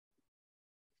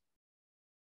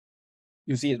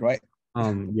You see it, right?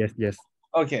 Yes, yes.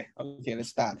 Okay, let's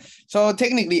start. So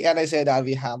technically, as I said, that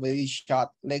we have a very short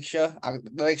lecture.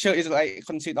 The lecture is like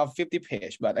consist of 50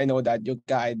 pages, but I know that you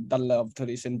guys don't love to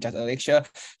listen just a lecture,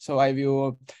 so I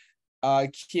will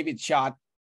keep it short.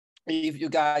 If you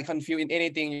guys confused in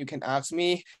anything, you can ask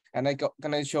me, and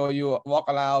gonna show you walk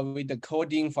around with the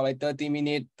coding for like 30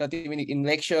 minutes, 30 minutes in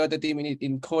lecture, 30 minutes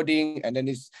in coding, and then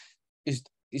it's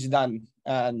done.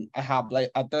 And I have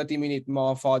like a 30 minutes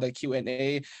more for the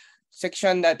Q&A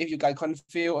section, that if you guys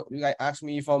confused, you guys ask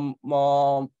me for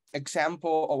more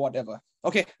example or whatever.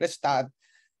 Okay, let's start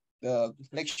the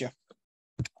lecture.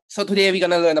 So today we're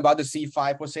gonna learn about the C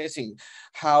file processing,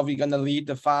 how we're gonna read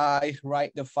the file,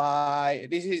 write the file.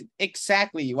 This is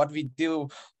exactly what we do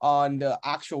on the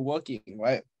actual working,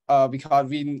 right? Because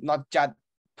we not just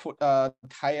put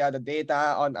type the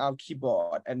data on our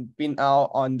keyboard and print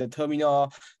out on the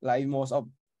terminal like most of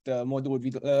the module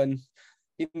we learn.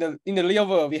 In the real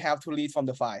world, we have to read from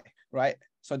the file, right?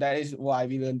 So that is why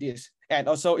we learn this. And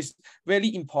also it's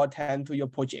very important to your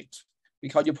project,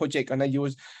 because your project gonna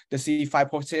use the C file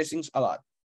processing a lot.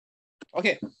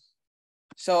 Okay,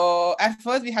 so at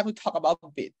first we have to talk about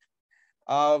bit.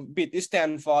 Bit is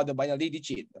stand for the binary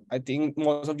digit. I think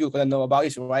most of you gonna know about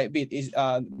it, right? Bit is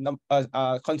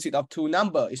consist of two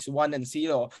numbers. It's 1 and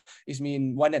 0. It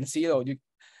means 1 and 0.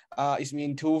 It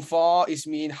mean 2, 4. It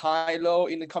mean high, low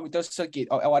in the computer circuit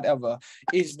or whatever.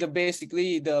 It's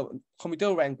basically the computer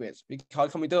language,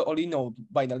 because computer only know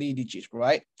binary digits,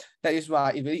 right? That is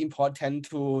why it's very important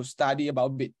to study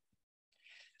about bit.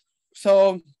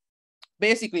 So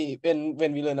basically, when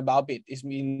we learn about bit, it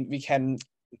means we can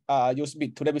use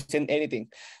bit to represent anything.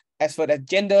 As for the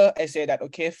gender, I say that,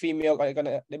 okay, female are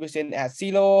gonna represent as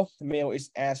 0, male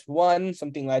is as 1,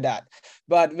 something like that.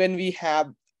 But when we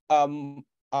have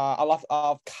a lot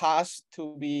of cars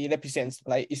to be represented,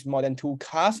 like it's more than 2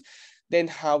 cars, then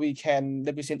how we can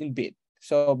represent in bit.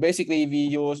 So basically we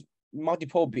use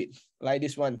multiple bit like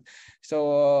this one.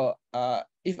 So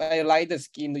if I light the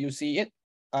skin, do you see it?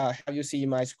 Have you seen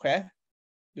my square?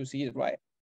 You see it, right?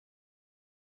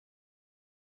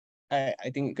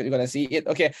 I think you're gonna see it.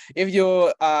 Okay, if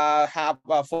you have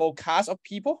a full cast of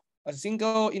people, a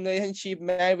single in relationship,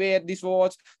 married,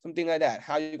 divorced, something like that,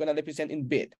 how you gonna represent in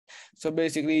bit? So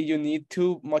basically, you need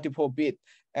 2 multiple bit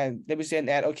and represent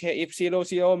that. Okay, if 0,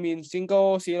 0 means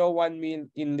single, 0, 1 means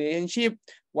in relationship,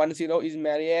 1, 0 is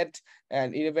married,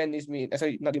 and 11 is mean,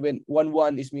 sorry, not even 1,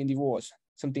 1 is mean divorce,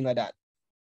 something like that.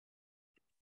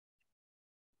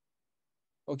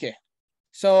 Okay.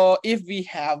 So if we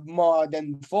have more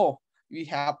than 4, we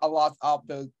have a lot of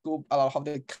the group, a lot of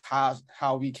the class,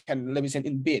 how we can represent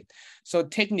in bit. So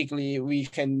technically we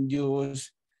can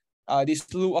use this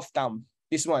rule of thumb,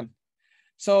 this one.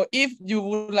 So if you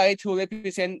would like to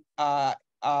represent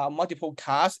multiple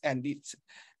cars and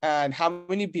how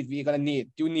many bits we're gonna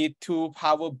need, you need 2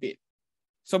 power bit.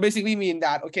 So basically mean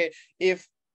that, okay, if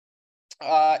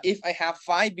I have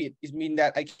 5 bits, it means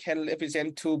that I can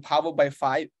represent 2 powered by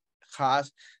 5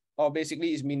 cars, or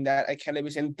basically it means that I can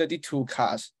represent 32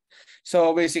 cars.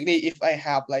 So basically, if I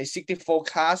have like 64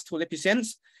 cars to represent,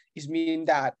 it means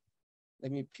that,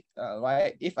 let me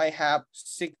right, if I have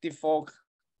 64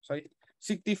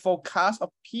 cars of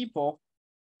people,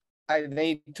 I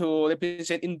need to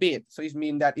represent in bit. So it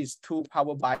means that it's 2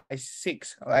 powered by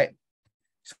 6, right?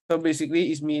 So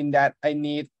basically it means that I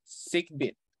need 6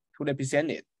 bits to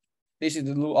represent it. This is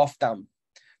the rule of thumb.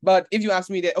 But if you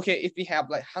ask me that, okay, if we have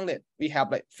like 100, we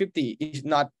have like 50, it's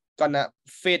not gonna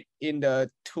fit in the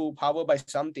 2 powered by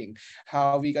something.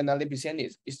 How we gonna represent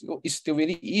it? It's still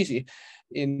really easy.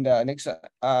 In the next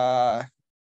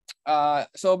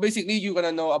so basically you're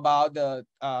gonna know about the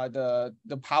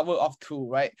power of 2,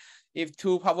 right? If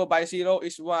 2 powered by 0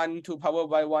 is 1, 2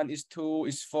 powered by 1 is 2,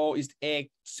 is 4, is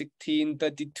 8, 16,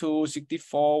 32,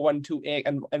 64, 1, 2, 8,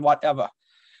 and whatever.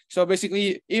 So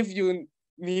basically, if you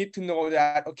need to know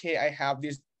that, okay, I have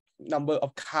this number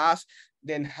of cars,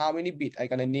 then how many bits I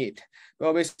gonna need?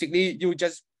 Well, basically, you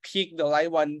just pick the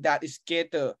right one that is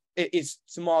greater, it is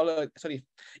smaller, sorry,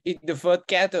 it's the first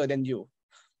greater than you.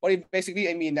 Or basically,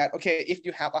 I mean that, okay, if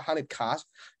you have 100 cars,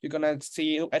 you're gonna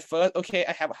see at first, okay,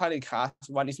 I have 100 cars,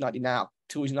 1 is not enough,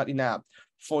 2 is not enough,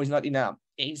 4 is not enough,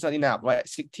 8 is not enough, right?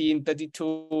 16,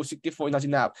 32, 64 is not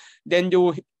enough. Then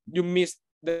you miss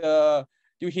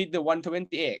you hit the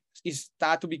 128, it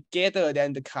start to be greater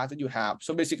than the cars that you have.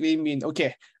 So basically mean,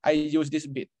 okay, I use this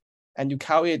bit and you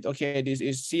count it, okay, this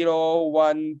is 0,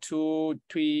 1, 2,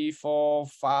 3, 4,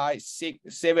 5, 6,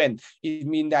 7. It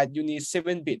means that you need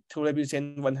 7 bits to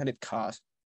represent 100 cars.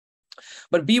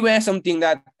 But beware something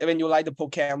that when you write the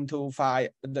program to find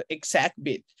the exact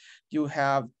bit, you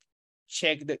have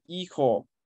check the equal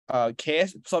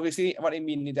case. So basically what I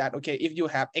mean is that, okay, if you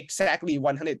have exactly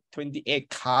 128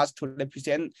 cards to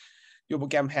represent, your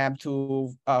program have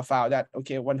to file that,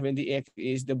 okay, 128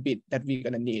 is the bit that we're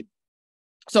gonna need.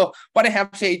 So what I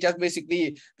have said, just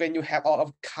basically when you have all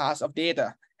of cards of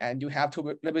data and you have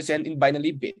to represent in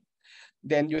binary bit,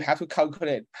 then you have to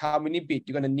calculate how many bits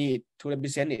you're gonna need to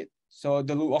represent it. So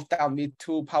the rule of thumb is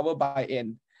 2 power by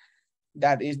n.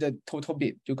 That is the total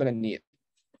bit you're gonna need.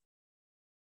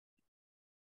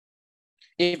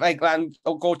 If I can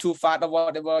go too fast or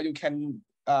whatever, you can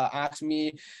ask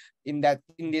me in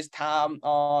this time,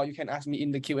 or you can ask me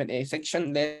in the Q&A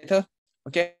section later.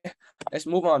 Okay, let's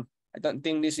move on. I don't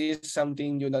think this is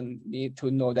something you don't need to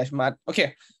know that much.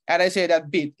 Okay, as I say, that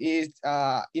bit is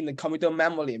in the computer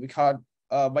memory, because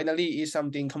binary is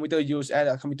something computer use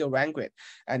as a computer language,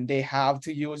 and they have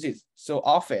to use it so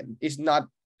often. It's not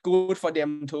good for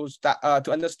them to start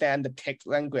to understand the text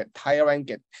language, Thai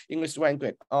language, English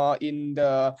language, or in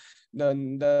the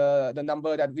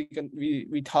number that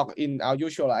we talk in our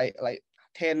usual like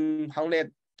 10,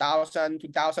 100, 1,000,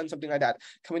 2,000, something like that.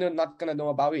 Computer not gonna know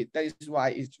about it. That is why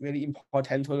it's really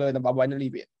important to learn about binary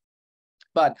bit.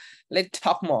 But let's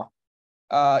talk more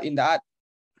in that.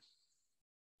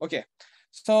 Okay,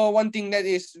 so one thing that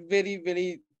is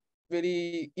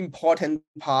very important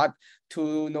part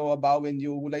to know about when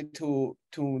you would like to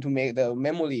make the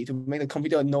memory, to make the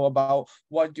computer know about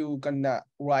what you're gonna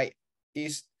write,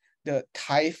 is the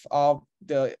type of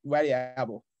the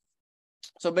variable.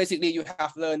 So basically you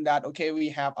have learned that, okay, we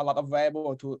have a lot of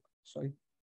variable to, sorry,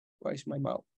 where is my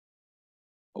mouse?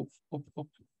 Oops,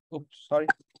 sorry.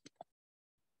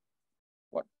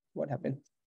 What happened?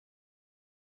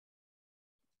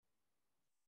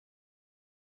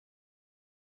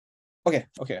 Okay.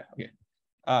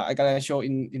 I gotta show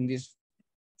in this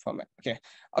format.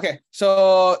 Okay.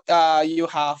 So you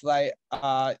have like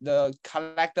the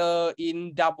character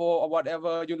in double or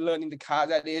whatever you learn in the class.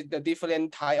 That is the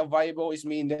different type of variable. Is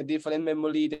mean the different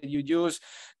memory that you use,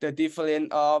 the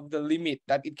different of the limit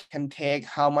that it can take,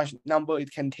 how much number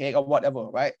it can take or whatever,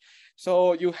 right?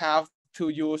 So you have to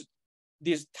use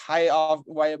this type of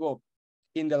variable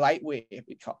in the right way,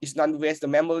 because it's not waste the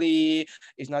memory,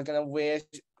 it's not gonna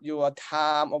waste your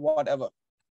time or whatever.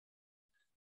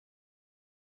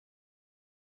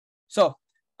 So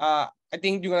I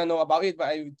think you're gonna know about it, but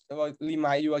I will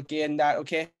remind you again that,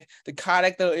 okay, the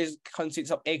character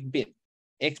consists of 8 bits,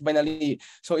 X binary.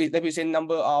 So it represents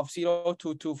number of 0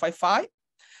 to 255.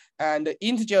 And the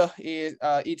integer is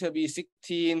either be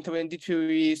 16,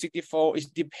 23, 64.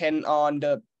 It depends on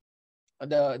the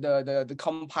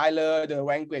compiler, the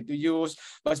language you use,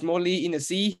 but mostly in the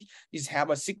C, it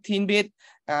have a 16-bit,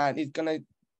 and it's gonna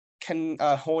can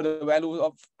hold the value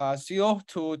of 0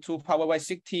 to 2 power by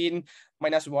 16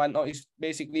 minus 1, or it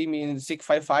basically means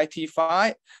 655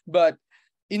 T5. But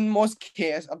in most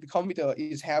cases of the computer,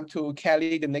 it have to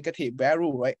carry the negative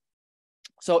value, right?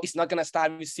 So it's not gonna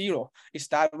start with 0. It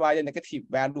starts by the negative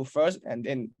value first, and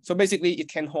then so basically it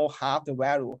can hold half the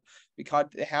value, because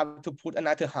they have to put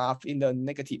another half in the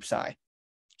negative side,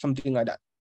 something like that.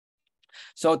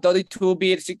 So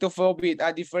 32-bit, 64-bit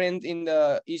are different in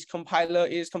the each compiler,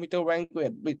 each computer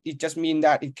language. But it just means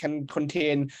that it can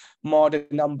contain more the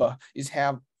number. It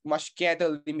have much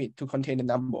greater limit to contain the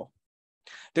number.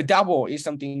 The double is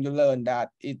something you learn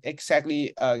that it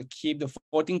exactly keep the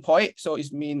floating point. So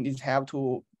it means it have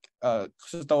to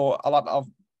store a lot of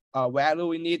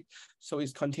value in it. So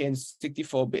it contains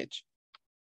 64 bits.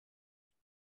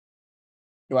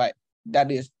 Right.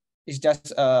 That is, it's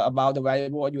just about the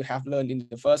variable you have learned in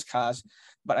the first class.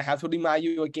 But I have to remind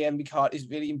you again, because it's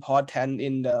very important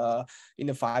in the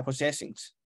file processing.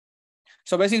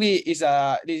 So basically, it's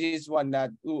this is one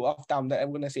that rule of thumb that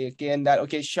I'm gonna say again, that,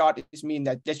 okay, short is mean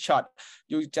that just short,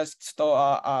 you just store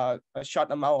a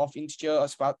short amount of integer, or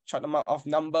short amount of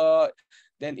number,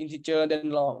 then integer,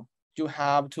 then long. You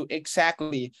have to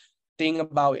exactly think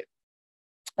about it.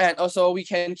 And also we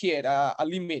can create a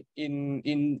limit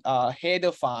in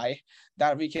header file,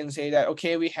 that we can say that,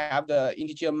 okay, we have the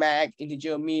integer max,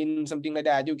 integer min, something like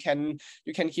that. You can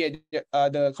create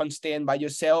the constraint by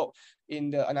yourself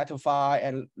in the another file,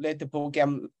 and let the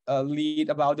program read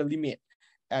about the limit,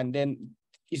 and then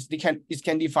it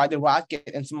can define the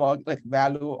bracket and small like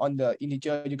value on the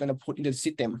integer you're gonna put in the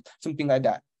system, something like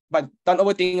that. But don't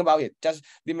overthink about it. Just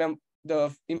remember,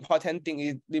 the important thing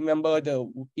is remember the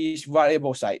each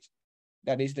variable size.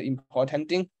 That is the important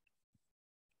thing.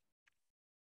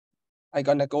 I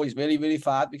gonna go is very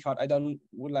fast, because I don't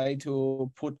would like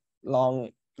to put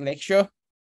long lecture.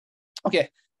 Okay,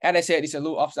 as I said, it's a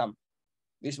rule of thumb.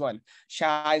 This one,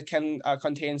 size can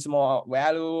contain small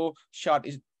value, short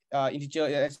is integer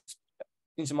is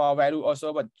in small value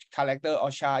also, but character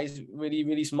or char is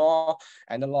really small,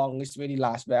 and the long is really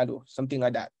large value, something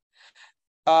like that.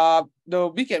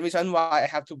 The biggest reason why I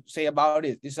have to say about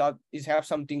it is have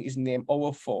something is named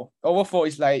overflow. Overflow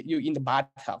is like you in the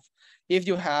bathtub. If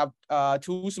you have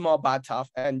two small bathtub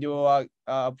and you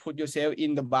put yourself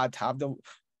in the bathtub, the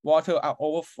water are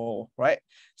overflow, right?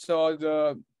 So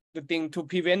the thing to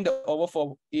prevent the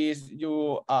overflow is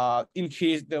you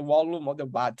increase the volume of the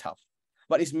bathtub.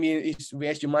 But it means it's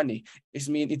waste your money. It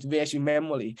means it waste your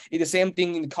memory. It's the same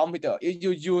thing in the computer. If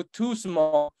you use too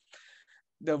small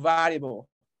the variable,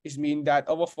 it means that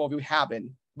overflow will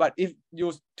happen. But if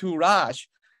you too large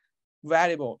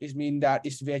variable, it means that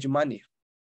it's waste your money.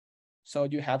 So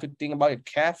you have to think about it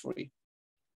carefully.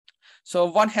 So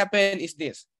what happened is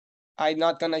this. I'm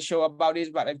not gonna show about this,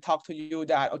 but I talked to you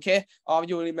that, okay, all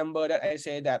you remember that I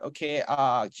say that, okay,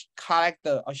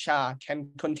 character or char can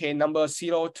contain number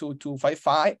 0 to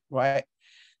 255, right?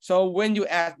 So when you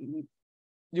add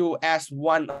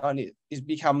 1 on it, it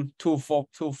become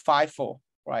 254,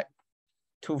 right?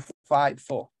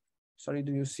 254. Sorry,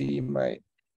 do you see my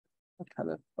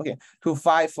color? Okay,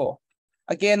 254.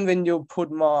 Again, when you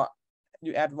put more,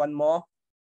 you add 1 more,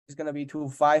 it's gonna be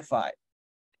 255,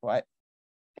 right?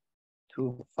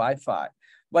 255.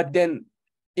 But then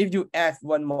if you add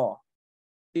 1 more,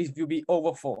 it will be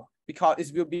overflow because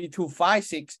it will be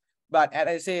 256. But as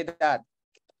I say that,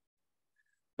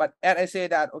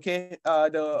 okay,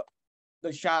 the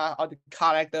char or the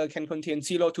character can contain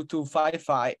 0 to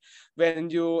 255. When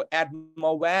you add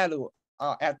more value,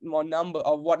 add more number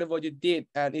or whatever you did,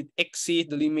 and it exceeds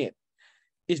the limit,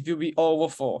 it will be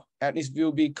overflow, and it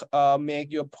will be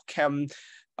make your program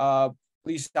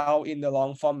result in the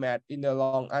long format, in the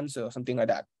long answer, something like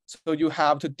that. So you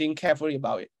have to think carefully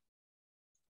about it.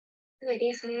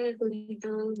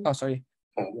 Oh, sorry.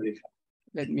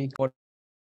 Let me go.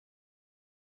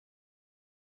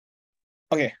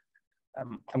 Okay,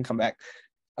 I'm come back.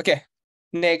 Okay,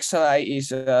 next slide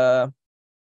is okay.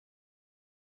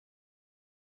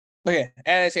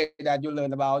 As I said that you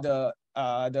learn about the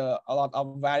a lot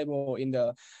of variable in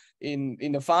the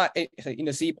file in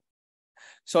the C.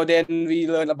 So then we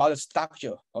learn about the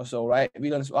structure also, right?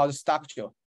 We learn about the structure.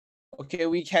 Okay,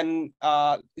 we can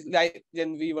like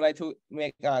then we would like to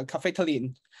make cafeteria.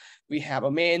 We have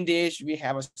a main dish, we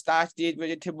have a starch dish,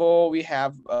 vegetable, we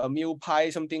have a meal pie,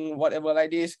 something whatever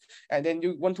like this, and then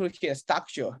you want to create a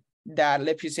structure that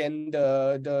represent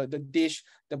the dish,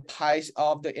 the pies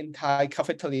of the entire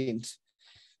cafeteria.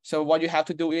 So what you have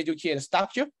to do is you create a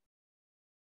structure.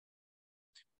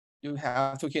 You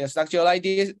have to create a structure like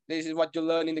this. This is what you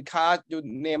learn in the class. You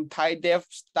name type def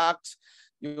stacks.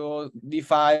 You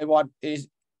define what is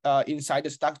inside the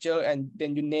structure, and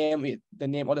then you name it, the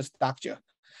name of the structure.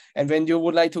 And when you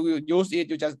would like to use it,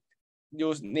 you just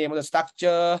use name of the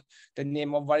structure, the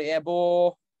name of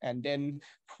variable, and then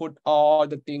put all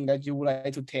the things that you would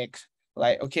like to take.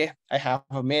 Like, okay, I have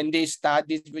a main dish, start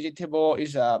this vegetable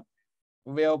is a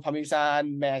well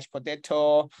parmesan, mashed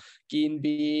potato, green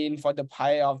bean for the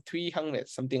pie of 300,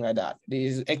 something like that.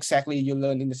 This is exactly you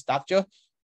learn in the structure.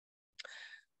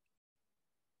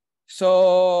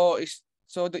 So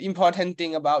the important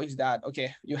thing about is that,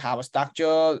 okay, you have a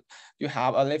structure, you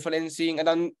have a referencing, and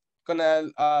I'm gonna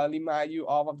remind you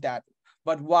all of that.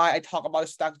 But why I talk about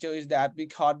structure is that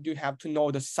because you have to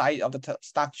know the size of the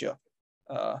structure.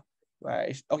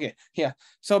 Right. Okay. Here.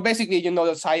 So basically, you know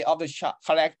the size of the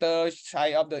character,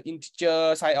 size of the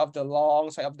integer, size of the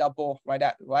long, size of double, right?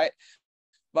 That right.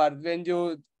 But when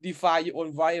you define your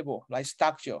own variable like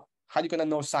structure, how you gonna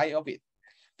know size of it?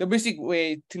 The basic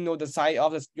way to know the size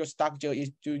of your structure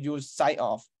is to use size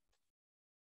of.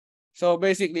 So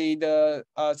basically, the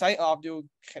size of you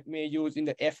may use in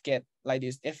the fget like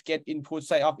this. Fget input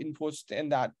size of input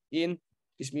standard in.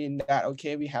 This means that,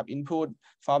 okay, we have input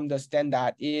from the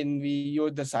standard in, we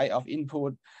use the size of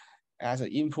input as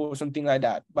an input, something like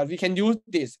that. But we can use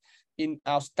this in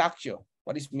our structure.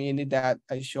 What is mean that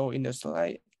I show in the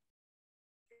slide.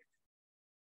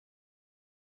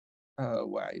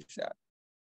 Why is that?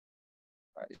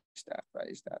 Why is that? Why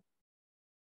is that?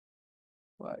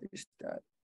 Why is that?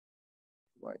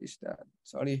 Why is that?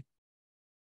 Sorry.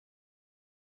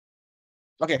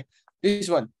 Okay, this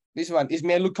one it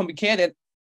may look complicated.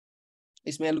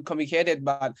 It may look complicated,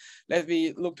 but let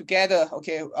me look together.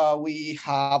 Okay, we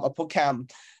have a program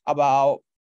about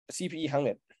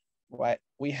CPE100, right?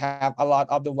 We have a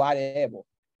lot of the variable,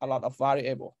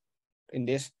 in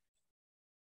this.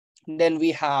 And then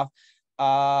we have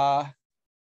our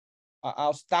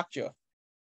structure.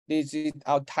 This is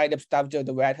our type of structure,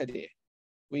 the method.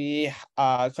 we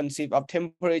conceive of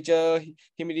temperature,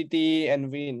 humidity, and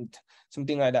wind,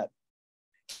 something like that.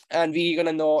 And we're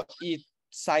gonna know each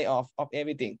side of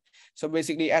everything. So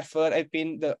basically at first I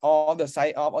print all the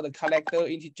side of all the character,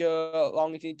 integer,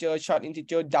 long integer, short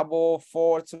integer, double,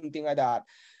 fourth, something like that.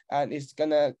 And it's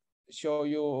gonna show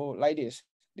you like this.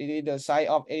 This is the side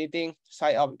of anything.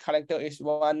 Side of character is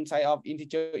 1, side of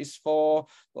integer is 4,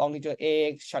 long integer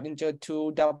 8, short integer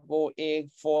 2, double 8,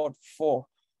 fourth 4.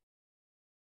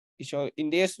 It show in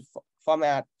this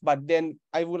format, but then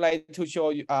I would like to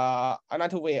show you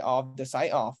another way of the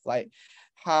side of, like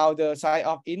how the side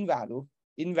of in value.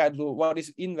 What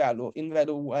is in value? In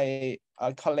value, I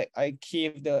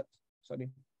keep the,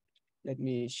 sorry, let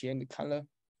me change the color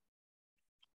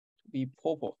to be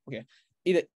purple. Okay,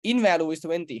 in value is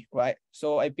 20, right?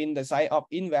 So I pin the side of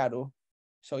in value,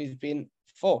 so it's been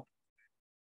 4.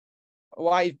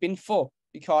 Why it's been 4?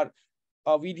 Because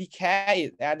we declare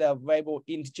it as a variable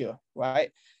integer,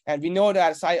 right? And we know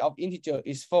that size of integer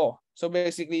is 4. So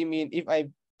basically mean if I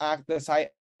ask the size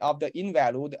of the in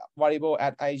value, the variable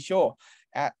as I show,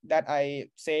 that I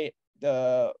say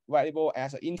the variable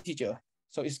as an integer.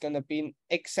 So it's gonna be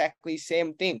exactly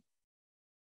same thing,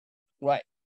 right?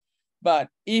 But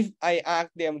if I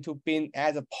ask them to print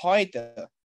as a pointer,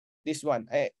 this one,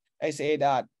 I say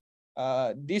that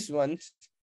this one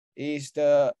is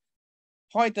the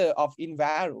pointer of in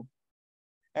value,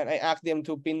 and I ask them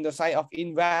to print the size of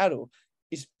in value,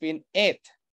 it's been 8.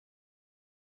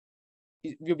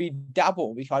 It will be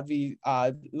double because we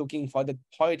are looking for the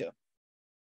pointer.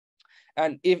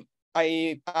 And if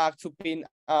I ask to print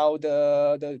out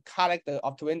the character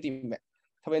of 20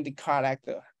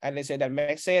 character, and they say that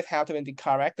message have 20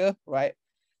 character, right?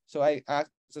 So I ask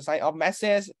the size of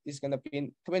message is gonna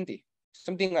print 20,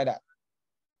 something like that.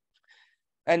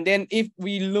 And then if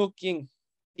we looking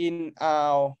in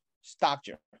our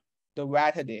structure, the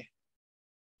Saturday,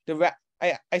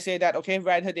 I say that, okay,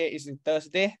 Saturday is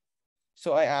Thursday,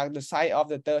 so I ask the size of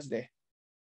the Thursday.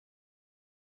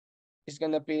 It's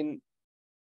gonna be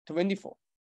 24.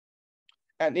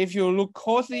 And if you look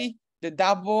closely, the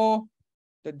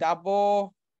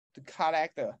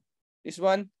character, this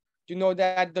one, you know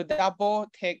that the double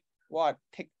take what?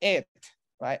 Take 8,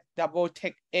 right? Double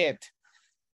take 8.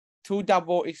 2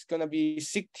 double is gonna be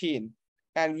 16,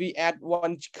 and we add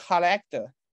 1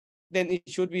 character, then it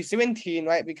should be 17,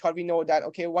 right? Because we know that,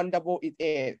 okay, 1 double is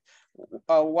 8,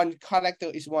 1 character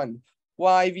is 1.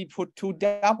 Why we put 2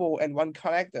 double and 1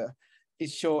 character? It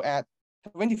show at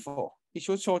 24. It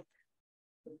should show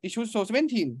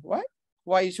 17, right?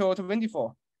 Why it show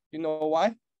 24? You know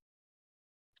why?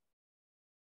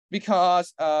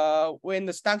 Because when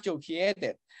the structure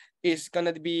created, it's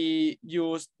gonna be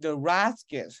use the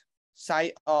largest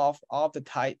size of the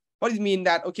type. What it mean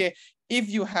that, okay, if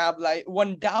you have like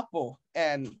 1 double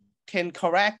and 10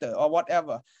 character or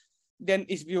whatever, then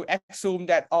it will assume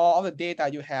that all the data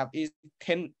you have is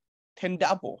 10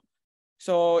 double.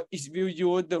 So it will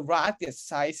use the largest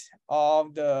size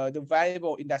of the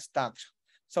variable in that structure.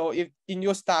 So if in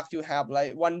your structure you have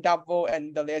like 1 double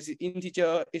and the rest is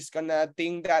integer, it's gonna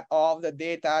think that all the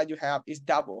data you have is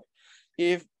double.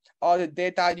 If all the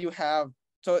data you have,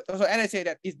 so as I say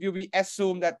that it will be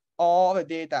assumed that all the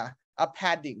data are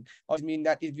padding, or it means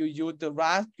that it will use the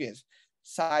largest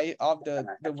size of the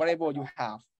variable you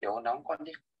have.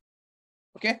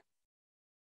 Okay.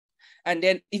 And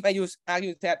then if I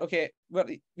argue that, okay, well,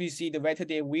 we see the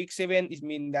Saturday week 7, it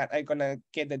means that I'm gonna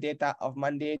get the data of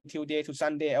Monday, Tuesday to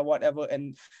Sunday or whatever,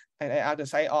 and I add the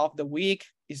size of the week,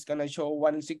 it's gonna show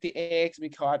 168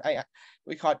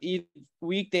 because each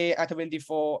weekday at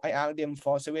 24, I add them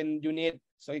for 7 units,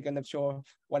 so it's gonna show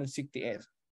 168.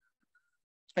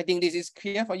 I think this is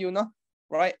clear for you, no?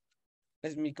 Right?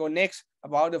 Let me go next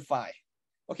about the file.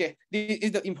 Okay, this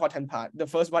is the important part. The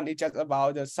first one is just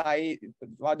about the size,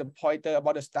 about the pointer,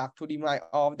 about the stack to define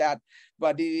all of that.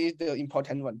 But this is the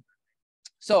important one.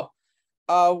 So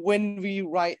when we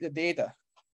write the data,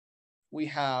 we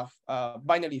have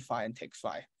binary file and text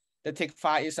file. The text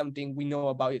file is something we know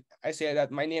about it. I say that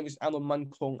my name is Arnold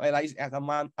Mankong. I like it as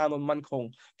Arnold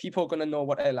Mankong. People gonna know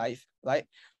what I like, right?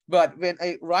 But when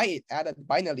I write it as a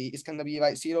binary, it's gonna be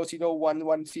like 0, 0, 1,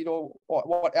 1, 0, or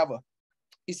whatever.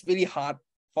 It's really hard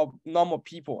for normal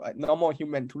people, normal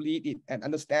human to read it and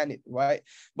understand it, right?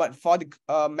 But for the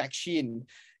machine,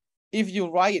 if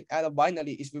you write it as a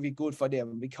binary, it's really good for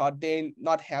them because they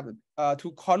not have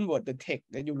to convert the text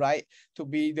that you write to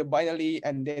be the binary,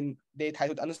 and then they try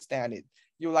to understand it.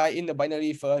 You write in the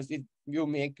binary first, it will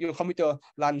make your computer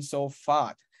run so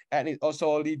fast, and it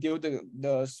also reduce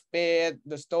the space,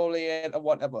 the storage, or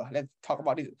whatever. Let's talk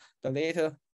about it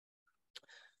later.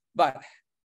 But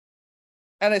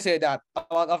And I say that a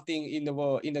lot of things in the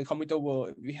world, in the computer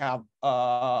world, we have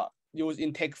used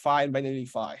in text file and binary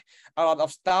file. A lot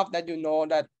of stuff that you know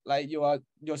that like your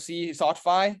C sort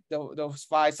file, the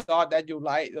file sort that you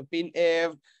like, the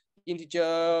printf,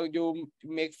 integer, you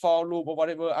make for loop or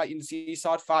whatever are in C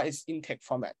sort file is in text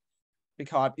format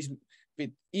because it's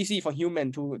easy for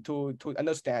human to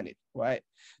understand it, right?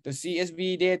 The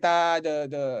CSV data,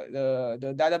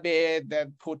 the database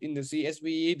that put in the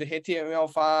CSV, the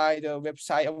HTML file, the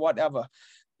website or whatever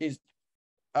is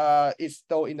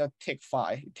stored in a text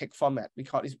file, text format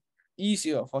because it's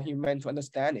easier for human to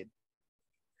understand it.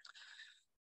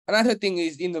 Another thing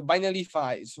is in the binary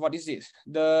files. What is this?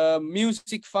 The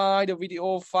music file, the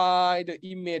video file, the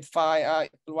image file are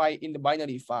right in the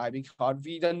binary file because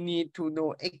we don't need to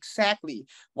know exactly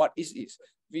what is it.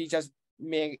 We just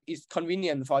make it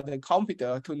convenient for the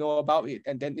computer to know about it,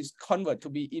 and then it's converted to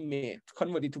be image,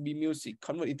 converted to be music,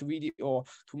 converted to video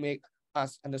to make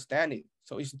us understand it.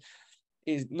 So it's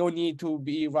no need to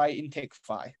be right in text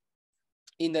file.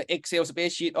 In the Excel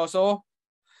spreadsheet also,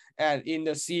 and in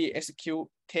the C execute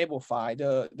table file,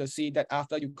 the C that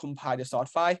after you compile the sort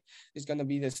file is going to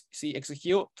be the C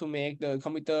execute to make the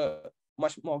computer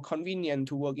much more convenient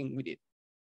to working with it.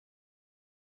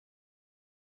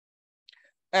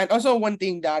 And also one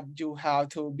thing that you have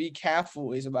to be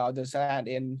careful is about the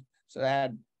 /n,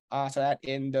 /n,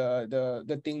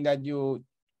 the thing that you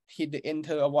hit the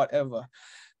enter or whatever.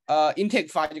 In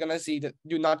text file, you're gonna see that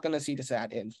you're not gonna see the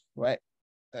 /n, right?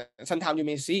 Sometimes you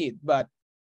may see it, but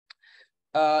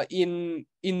in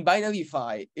binary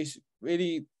file, it's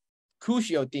really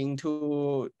crucial thing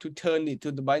to turn it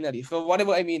to the binary. So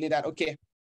whatever I mean is that okay,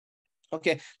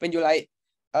 when you like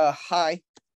hi,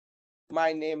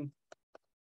 my name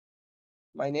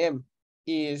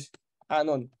is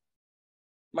Anon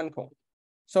Mankong.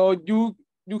 So you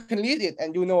can read it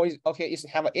and you know it's okay, it's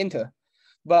have an enter.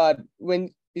 But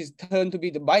when it's turned to be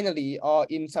the binary or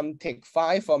in some text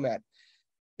file format,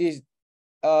 is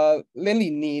really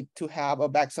need to have a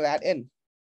 /n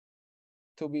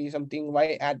to be something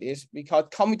right at this because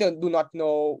computer do not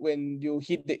know when you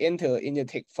hit the enter in the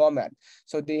text format.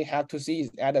 So they have to see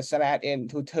it at a /n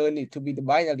to turn it to be the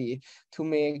binary to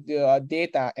make the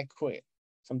data accurate.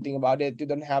 Something about it you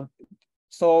don't have.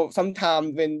 So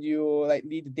sometimes when you like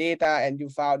read the data and you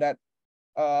found that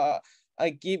I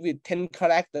give it 10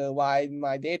 characters while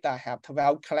my data have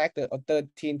 12 characters or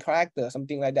 13 characters,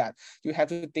 something like that. You have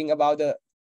to think about the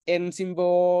N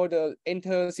symbol, the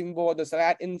enter symbol, the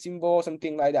 /n symbol,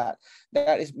 something like that.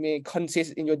 That is may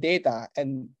consist in your data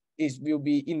and it will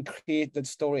be increase the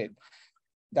storage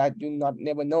that you not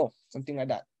never know, something like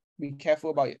that. Be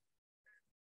careful about it.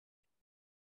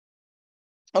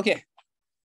 Okay,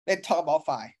 let's talk about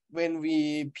file. When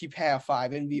we prepare file,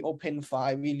 when we open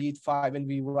file, we read file, when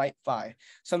we write file,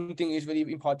 something is very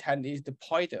important is the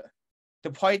pointer. The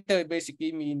pointer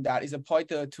basically means that is a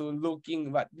pointer to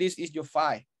looking what this is your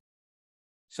file.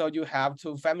 So you have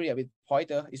to familiar with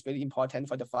pointer. It's very important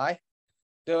for the file.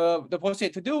 The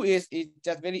process to do is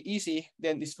just very easy.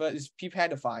 Then this first is prepare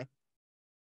the file.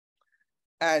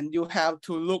 And you have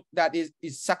to look that is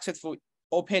successful,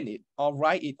 open it or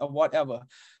write it or whatever.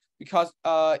 Because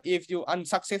if you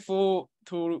unsuccessful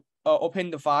to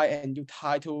open the file and you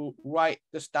try to write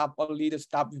the stuff or read the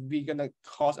stuff, we're gonna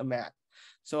cause a mess.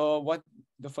 So what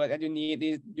the first that you need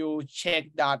is you check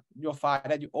that your file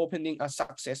that you're opening a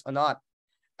success or not.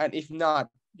 And if not,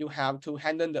 you have to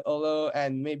handle the error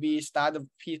and maybe start the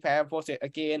prepare process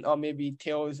again, or maybe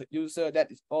tell the user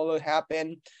that error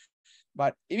happened.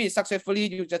 But if it's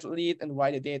successfully, you just read and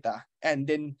write the data, and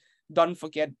then don't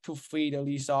forget to free the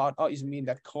resource, or it means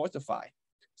that close the file.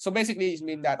 So basically, it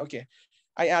means that okay,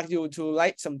 I ask you to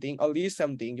write something or read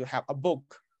something. You have a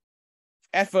book.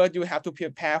 At first, you have to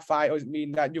prepare file, or it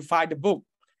means that you find the book.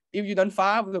 If you don't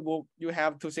find the book, you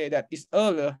have to say that it's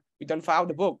error. We don't find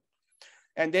the book.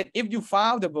 And then if you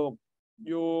found the book,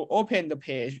 you open the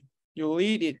page, you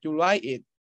read it, you write it.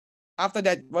 After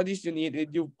that, what is you need is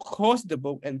you close the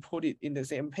book and put it in the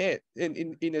same page,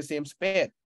 in the same space.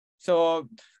 So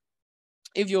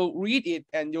if you read it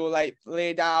and you like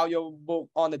lay down your book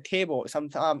on the table,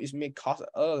 sometimes it may cause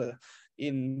error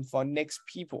for next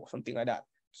people, something like that.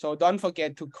 So don't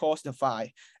forget to close the file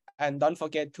and don't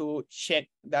forget to check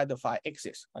that the file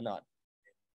exists or not.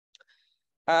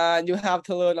 And you have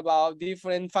to learn about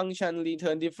different function,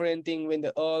 return different thing when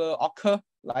the error occur,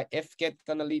 like fget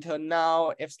gonna return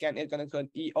now, fscan is gonna return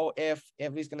EOF,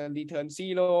 f is gonna return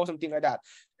 0, something like that.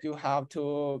 You have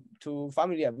to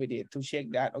familiar with it to check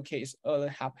that okay, is error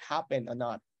have happened or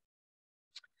not.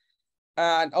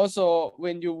 And also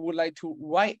when you would like to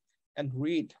write and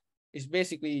read, it's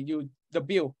basically you the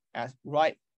build as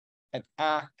write and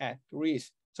R at read.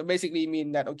 So basically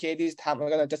mean that, okay, this time I'm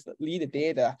gonna just read the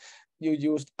data. You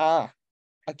use R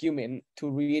argument to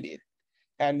read it.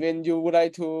 And when you would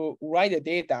like to write the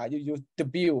data, you use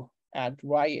W at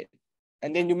write it.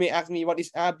 And then you may ask me what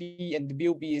is RB and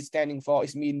WB is standing for.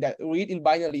 It means that read in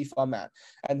binary format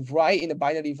and write in the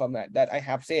binary format that I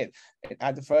have said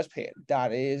at the first page.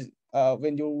 That is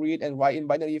when you read and write in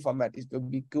binary format, it will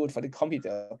be good for the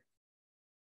computer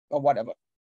or whatever.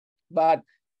 But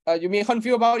you may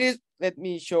confuse about it. Let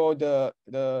me show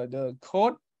the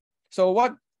code. So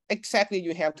what exactly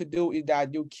you have to do is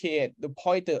that you create the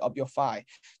pointer of your file.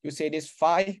 You say this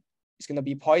file is going to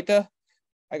be pointer.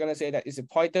 I'm going to say that it's a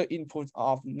pointer input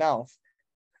of now.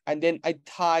 And then I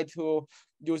try to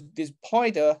use this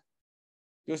pointer,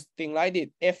 use thing like this.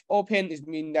 F open is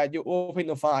mean that you open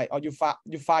the file or you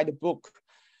find the book.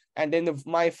 And then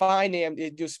my file name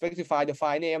is you specify the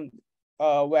file name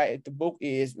where the book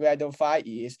is, where the file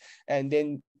is. And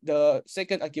then the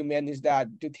second argument is that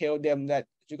to tell them that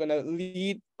you're gonna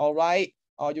read or write,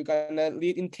 or you're gonna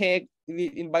read in text,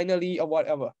 read in binary or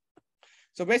whatever.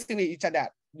 So basically it's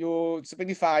that you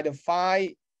specify the file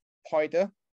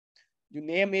pointer, you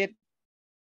name it.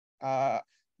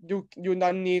 You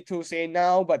don't need to say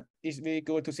now, but it's really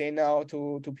good to say now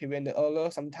to prevent the error.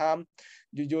 Sometimes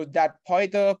you use that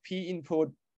pointer p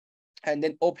input and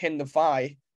then open the file,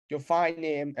 your file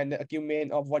name and the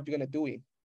argument of what you're gonna do it.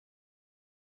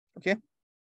 Okay.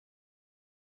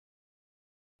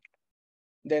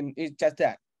 Then it's just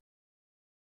that.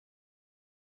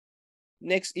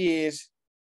 Next is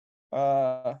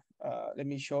let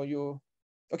me show you.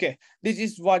 Okay, this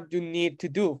is what you need to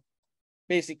do.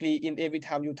 Basically, in every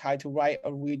time you try to write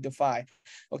or read the file.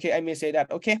 Okay, I may say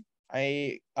that, okay,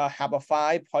 I have a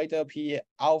file pointer p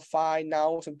out file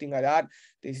now, something like that.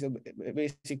 This is a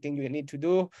basic thing you need to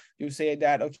do. You say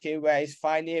that, okay, where is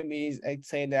file name is, I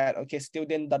say that, okay,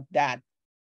 student.dat.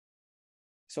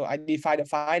 So I define the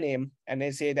file name and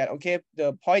I say that, okay,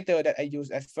 the pointer that I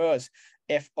use at first,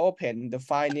 F open, the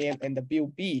file name and the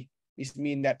WB, this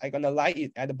means that I'm gonna write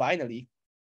it as a binary.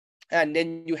 And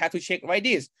then you have to check like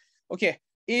this. Okay,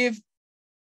 if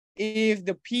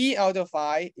the P out of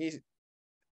file is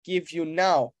give you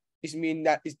now, it means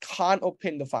that it can't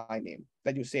open the file name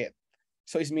that you said.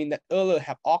 So it means that error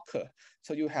have occurred.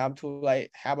 So you have to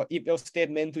like have an if else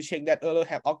statement to check that error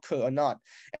have occurred or not.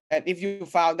 And if you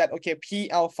found that, okay, P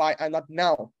out file are not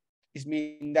now, it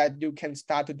means that you can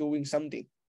start to doing something.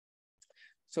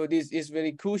 So this is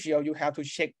very crucial. You have to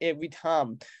check every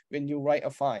time when you write a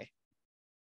file.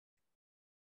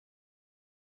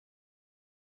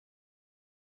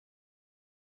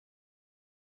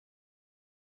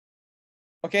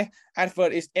 Okay, at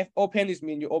first is F open, is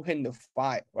mean you open the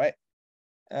file, right?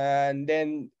 And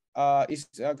then it's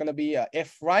gonna be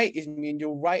F write, is mean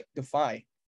you write the file.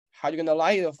 How you gonna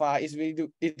write the file is really,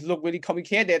 it look really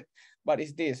complicated, but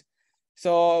it's this.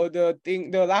 So the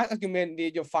last argument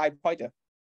is your file pointer,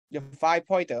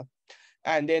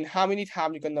 and then how many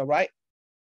times you're gonna write,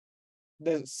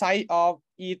 the size of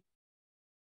each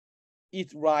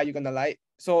write you're gonna write.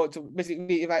 So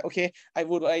basically, if I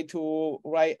would like to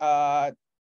write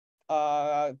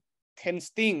 10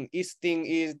 string, each string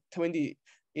is 20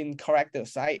 in character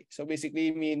size. So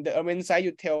basically mean the element size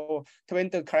you tell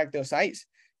 20 character size.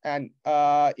 And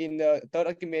in the third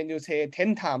argument, you say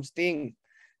 10 times string.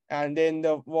 And then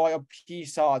the void of p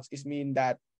source is mean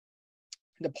that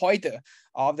the pointer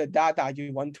of the data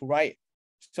you want to write.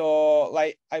 So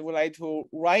like I would like to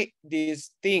write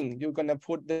this thing, you're gonna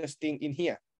put this thing in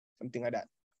here, something like that.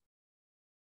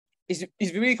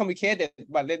 It's really complicated,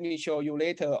 but let me show you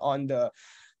later on the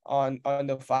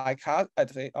file card,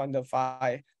 on the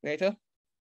file later.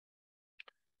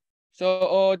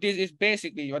 So this is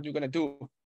basically what you're gonna do.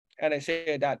 And I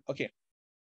say that, okay,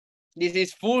 this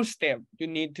is full step you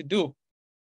need to do.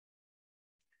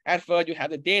 At first, you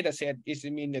have the data set, is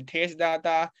mean the test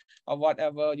data or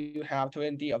whatever. You have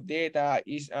 20 of data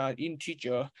is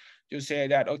integer. You say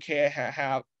that, okay, I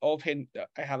have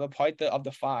a pointer of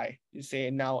the file. You say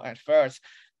now at first,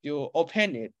 you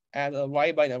open it as a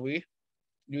write binary.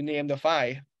 You name the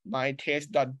file my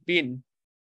test.bin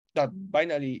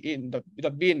 .binary in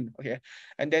the bin, okay,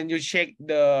 and then you check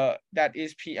that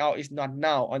is P out is not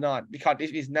now or not, because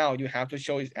if it's now, you have to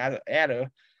show it as an error.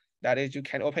 That is, you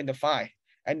can open the file.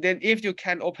 And then if you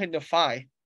can open the file,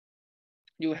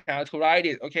 you have to write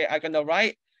it. Okay, I'm gonna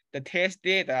write the test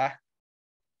data.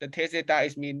 The test data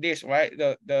is mean this, right?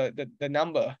 The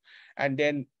number. And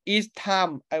then each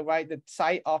time I write the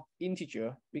size of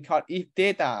integer, because if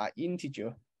data are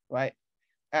integer, right?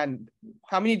 And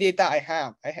how many data I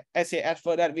have? I say as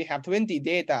for that we have 20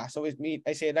 data. So it means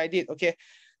I say like this, okay,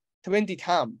 20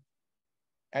 times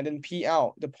and then P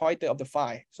out the pointer of the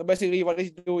file. So basically what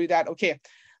it do is that, okay,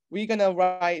 we're gonna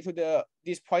write to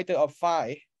this pointer of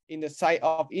file in the side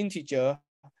of integer,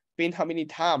 print how many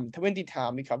times, 20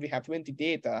 times, because we have 20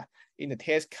 data in the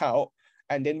test count,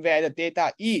 and then where the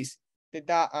data is,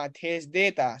 data are test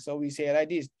data. So we say like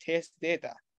this, test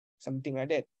data, something like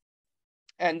that.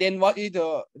 And then what is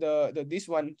this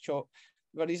one show?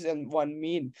 What is one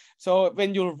mean? So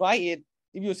when you write it,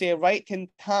 if you say write 10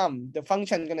 times, the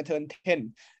function is gonna turn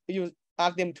 10. If you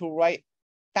ask them to write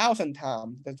 1,000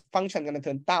 times, the function is gonna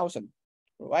turn 1,000,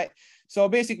 right? So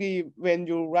basically, when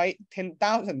you write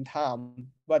 10,000 times,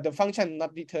 but the function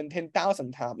not return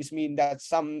 10,000 times, it means that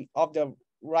some of the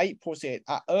write process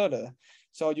are error.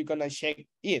 So you're gonna check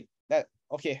it that,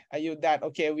 okay, I use that,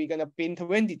 okay, we're gonna print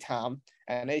 20 times,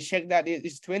 and I check that it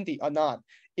is 20 or not.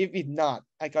 If it's not,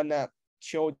 I gonna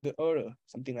show the error,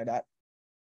 something like that.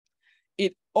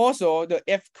 It also, the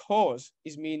F course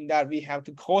is mean that we have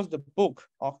to close the book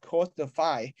or close the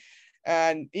file.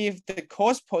 And if the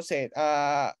course process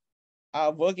are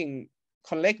working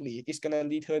correctly, it's gonna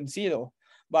return 0.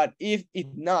 But if it's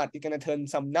not, it's gonna turn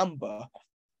some number.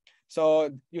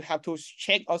 So you have to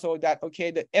check also that,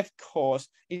 okay, the F course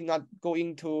is not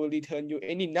going to return you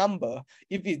any number.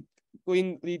 If it's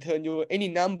going to return you any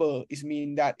number, it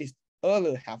means that it's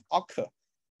error have occurred.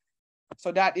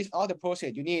 So that is all the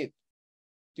process you need.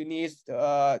 You need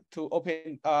to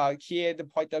open, create the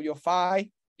pointer of your file.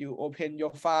 You open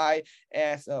your file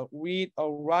as a read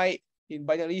or write in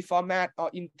binary format or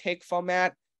in text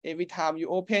format. Every time you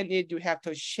open it, you have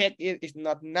to check it. It's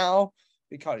not now,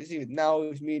 because if now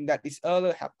it means that this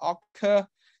error have occurred.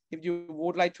 If you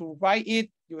would like to write it,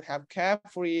 you have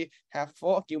carefully have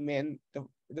 4 arguments.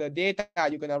 The data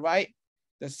you're gonna write,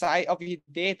 the size of the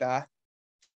data,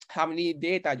 how many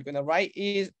data you're gonna write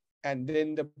is, and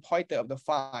then the pointer of the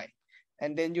file.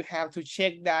 And then you have to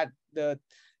check that the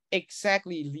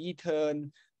exactly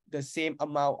return the same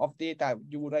amount of data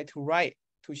you would like to write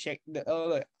to check the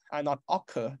error are not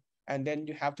occur. And then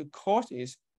you have to close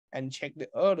it and check the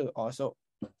error also.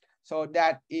 So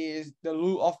that is the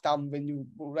rule of thumb when you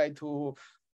would like to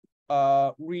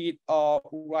read or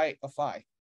write a file.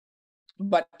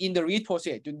 But in the read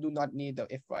process, you do not need the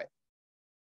F write.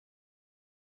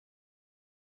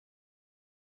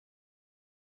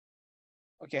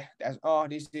 Okay, that's all.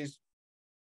 This is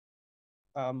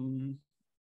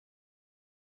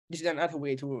another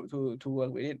way to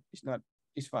work with it. It's not,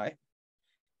 it's fine.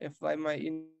 If I my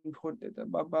input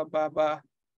blah blah blah blah.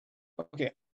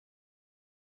 Okay.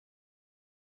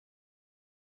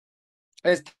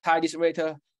 Let's tie this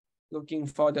later. Looking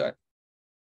for the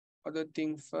other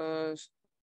thing first.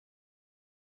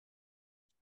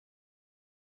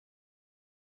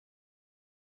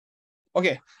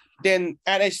 Okay, then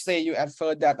as I say you at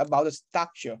first that about the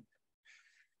structure.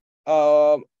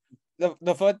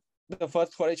 The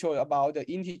first code I showed about the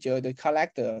integer, the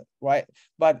character, right?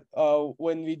 But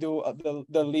when we do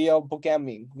the real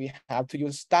programming, we have to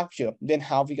use structure. Then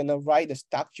how we gonna write the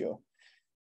structure?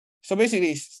 So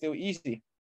basically, it's still easy.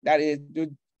 That is,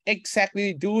 you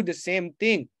exactly do the same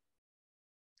thing.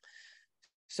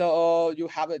 So you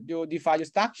have it, you define your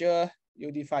structure,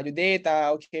 you define your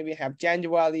data. Okay, we have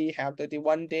January, have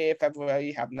 31 day,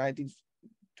 February have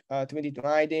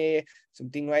 29 day,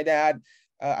 something like that.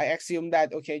 I assume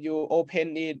that, okay, you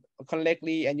open it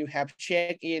correctly and you have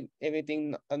checked it,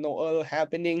 everything, no error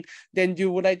happening. Then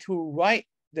you would like to write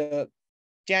the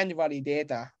January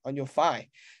data on your file.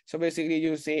 So basically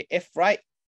you say F write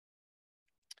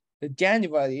the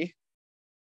January,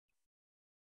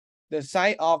 the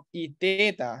size of each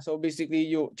data. So basically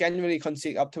you January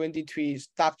consists of 23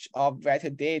 stubs of vector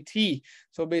day t.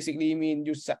 So basically mean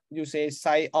you say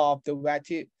size of the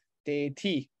vector day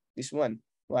t, this one,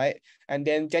 right? And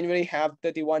then January have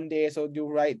 31 days, so you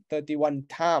write 31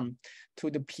 times to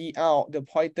the P out, the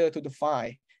pointer to the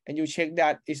file, and you check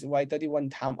that is right 31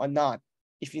 times or not.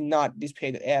 If it's not,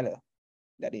 display the error.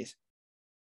 That is.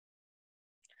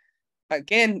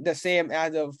 Again, the same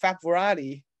as the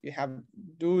February, you have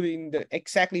doing the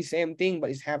exactly same thing,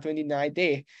 but it's have 29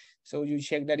 days. So you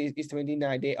check that it's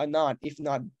 29 days or not. If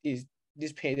not, is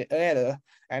display the error.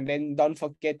 And then don't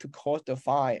forget to close the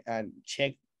file and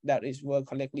check that it's work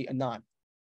correctly or not.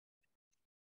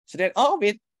 So that's all of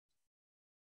it,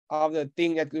 of the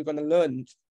thing that you're gonna learn.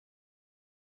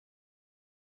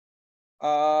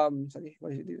 Sorry,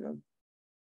 what is it?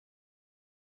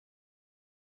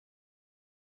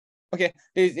 Okay,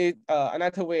 this is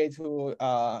another way to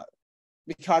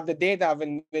because the data,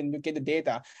 when you get the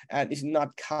data and it's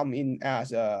not come in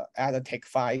as a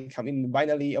text file, come in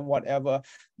binary or whatever,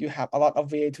 you have a lot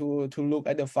of way to look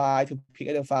at the file, to pick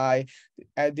at the file.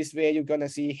 And this way you're gonna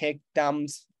see hex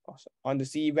dumps on the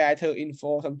C vector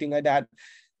info, something like that.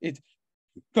 It's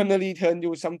gonna return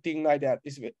you something like that.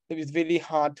 It's really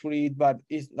hard to read, but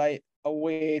it's like a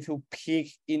way to pick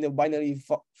in the binary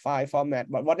file format.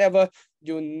 But whatever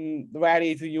you're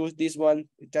ready to use this one,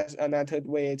 just another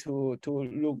way to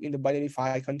look in the binary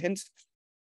file contents.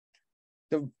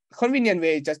 The convenient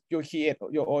way is just you create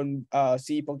your own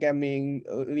C programming,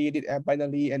 read it as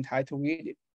binary and try to read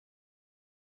it.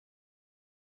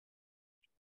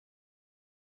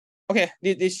 Okay,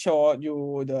 this show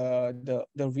you the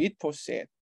read process.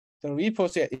 The read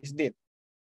process is this.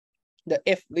 The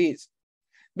F reads.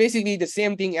 Basically the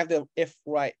same thing as the F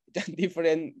write,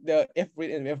 different the F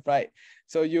read and F write.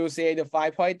 So you say the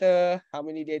file pointer, how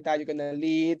many data you're gonna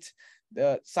read,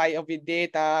 the size of the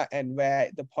data, and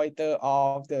where the pointer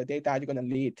of the data you're gonna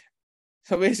read.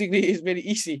 So basically it's very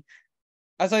easy.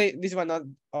 Sorry, this one not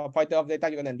pointer of data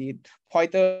you're gonna read,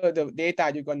 pointer the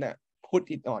data you're gonna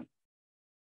put it on.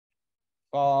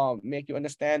 Make you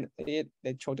understand it,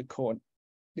 let's show the code,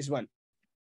 this one.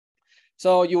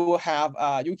 So you have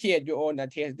you create your own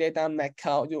test data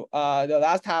account. You the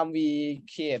last time we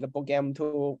create the program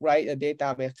to write a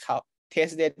data account,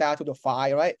 test data to the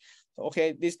file, right? So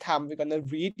okay, this time we're gonna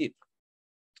read it.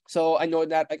 So I know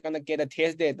that I'm gonna get a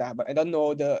test data, but I don't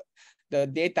know the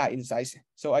data inside.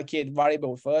 So I create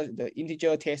variable first, the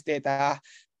integer test data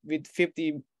with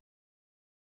 50%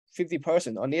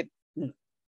 on it.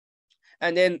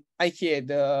 And then I create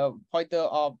the pointer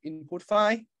of input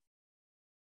file.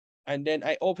 And then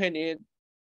I open it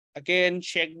again,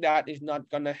 check that it's not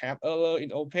gonna have error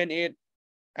in open it.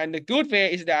 And the good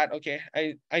way is that, okay,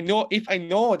 I know, if I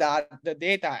know that the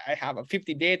data, I have a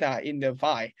 50 data in the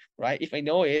file, right? If I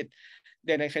know it,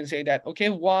 then I can say that, okay,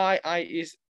 yi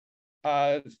is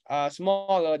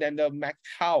smaller than the max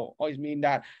count, or it means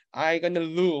that I'm gonna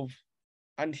loop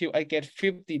until I get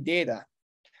 50 data.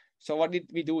 So what did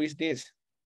we do is this.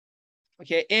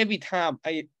 Okay, every time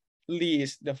I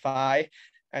release the file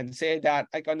and say that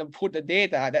I'm gonna put the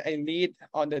data that I read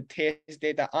on the test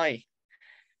data I,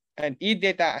 and each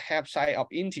data have size of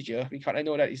integer because I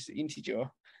know that it's integer.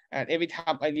 And every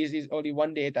time I read is only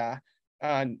one data,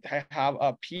 and I have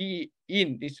a p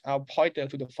in this pointer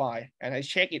to the file, and I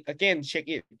check it again. Check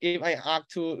it. If I ask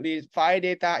to read 5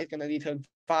 data, it's gonna return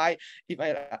 5. If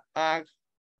I ask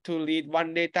to read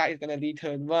 1 data, it's gonna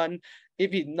return 1.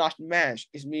 If it not match,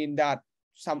 it means that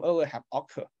some error have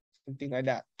occurred, something like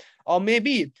that. Or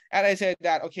maybe, as I said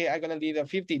that, okay, I'm gonna read the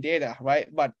 50 data, right?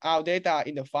 But our data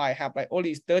in the file have like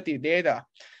only 30 data.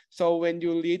 So when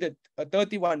you read the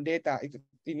 31 data, it's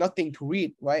nothing to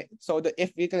read, right? So the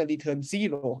F is gonna return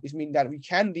 0. It means that we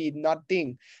can read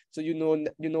nothing. So you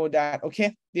know that,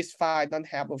 okay, this file don't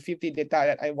have a 50 data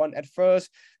that I want at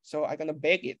first. So I'm gonna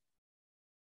bake it.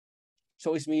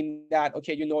 So it means that,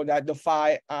 okay, you know that the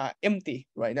file are empty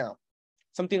right now.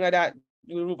 Something like that.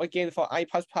 You loop again for I++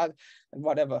 and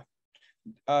whatever.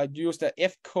 Use the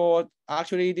F code.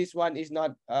 Actually, this one is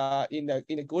not in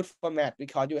a good format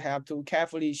because you have to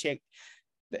carefully check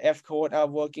the F code are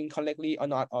working correctly or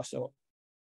not also.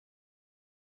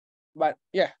 But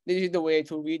yeah, this is the way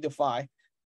to read the file.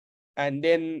 And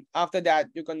then after that,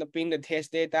 you're gonna print the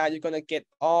test data. You're gonna get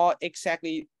all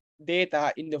exactly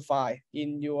data in the file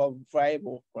in your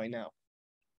variable right now.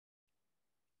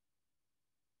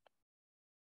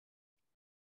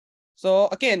 So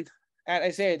again, as I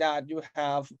say that you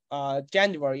have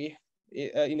January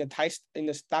in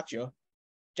the structure,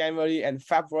 January and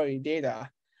February data.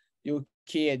 You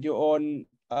create your own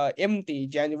empty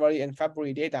January and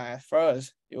February data at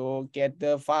first. You get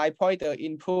the file pointer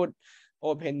input,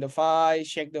 open the file,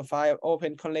 check the file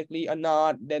open correctly or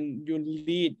not. Then you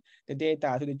read the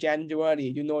data to the January.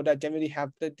 You know that January have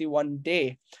 31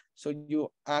 days. So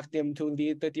you ask them to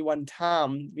read 31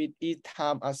 times with each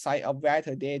time a size of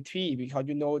vector day 3 because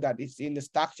you know that it's in the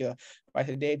structure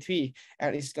vector day 3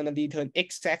 and it's gonna return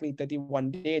exactly 31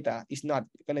 data. It's not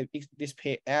gonna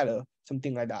display error,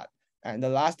 something like that. And the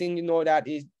last thing you know that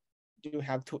is you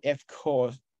have to F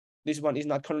code. This one is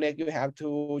not correct. You have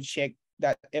to check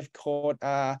that F code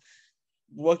are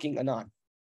working or not.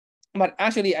 But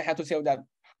actually I have to say that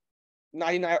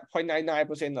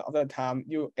 99.99% of the time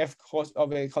you F codes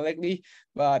already correctly.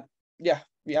 But yeah,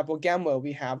 we are programmer,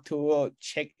 we have to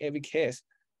check every case.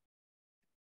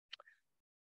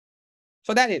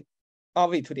 So that's it, all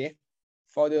of it today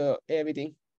for the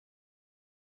everything.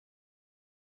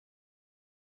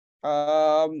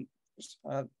 Let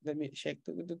me check.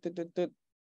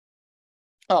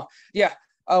 Oh, yeah.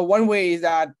 One way is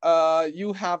that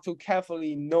you have to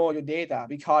carefully know your data,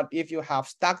 because if you have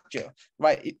structure,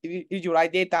 right? If you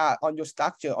write data on your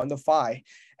structure on the file,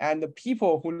 and the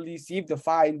people who receive the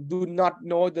file do not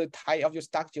know the type of your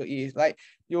structure is, like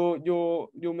you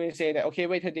may say that, okay,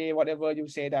 wait today, whatever you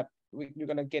say that you're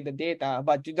gonna get the data,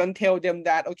 but you don't tell them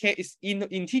that, okay, it's in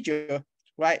integer,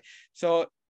 right? So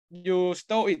you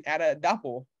store it at a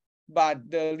double, but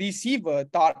the receiver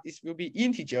thought it will be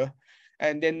integer.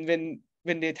 And then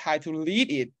when they try to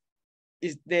read it,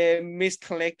 is they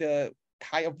miscollect the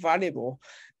type of variable,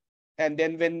 and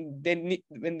then when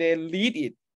they read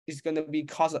it, it's going to be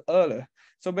cause an error.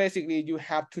 So basically, you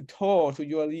have to tell to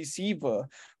your receiver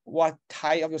what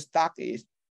type of your stack is.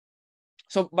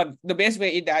 So, but the best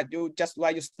way is that you just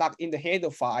write your stack in the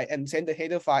header file and send the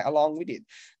header file along with it.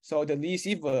 So the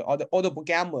receiver or the auto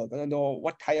programmer gonna know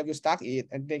what type of your stack is,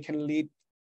 and they can read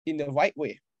in the right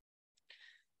way.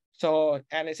 So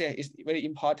as I said, it's very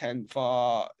important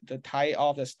for the type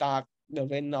of the stack, the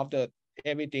length of the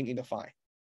everything in the file.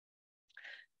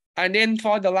 And then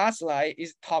for the last slide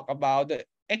is talk about the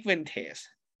advantage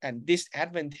and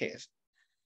disadvantage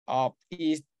of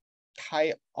each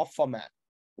type of format.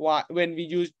 When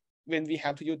we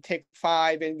have to use text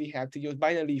file, when we have to use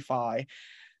binary file,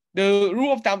 the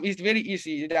rule of thumb is very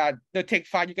easy, that the text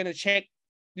file you're gonna check,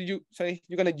 you're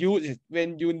gonna use it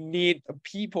when you need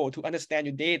people to understand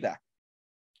your data,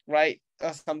 right?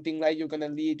 Something like you're gonna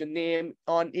leave your name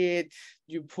on it,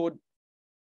 you put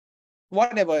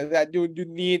whatever that you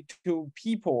need to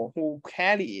people who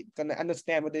carry it, gonna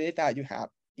understand what the data you have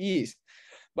is.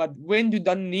 But when you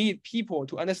don't need people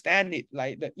to understand it,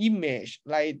 like the image,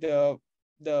 like the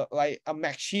like a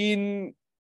machine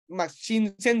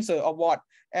sensor or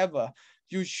whatever,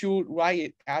 you should write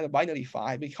it as a binary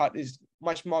file, because it's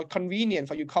much more convenient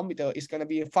for your computer. It's gonna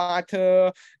be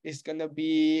faster. It's gonna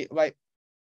be like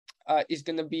it's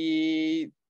gonna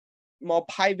be more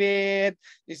private.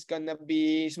 It's gonna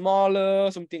be smaller,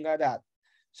 something like that.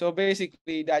 So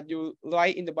basically, that you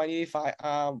write in the binary file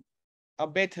are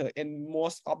better in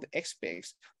most of the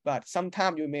aspects, but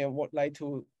sometimes you may would like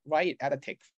to write it as a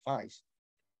text files.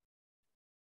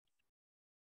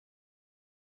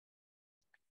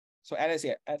 So as I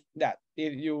said, that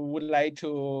if you would like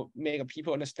to make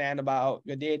people understand about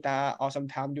your data, or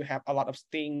sometimes you have a lot of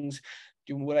things,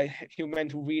 you would like human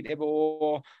to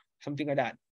readable, something like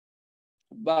that.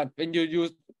 But when you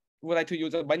would like to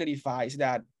use a binary file, is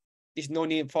that there's no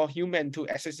need for human to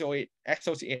associate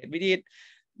with it.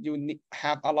 You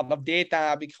have a lot of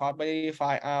data, because binary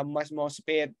file are much more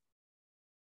space,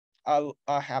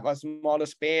 have a smaller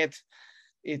space.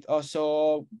 It's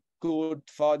also good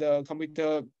for the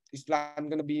computer. It's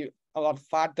gonna be a lot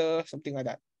faster, something like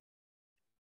that.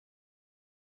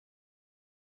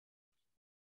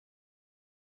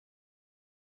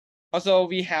 Also,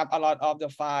 we have a lot of the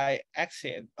file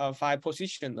access, file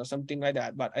position or something like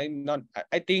that. But I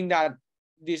think that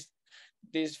this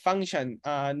function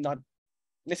are not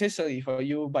necessary for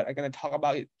you. But I'm gonna talk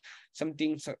about it.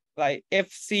 Something like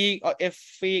fseek or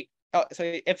fseek.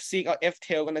 Fseek or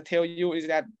ftail gonna tell you is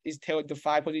that is tell the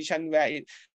file position where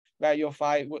your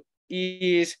file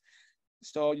is.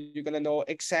 So you're gonna know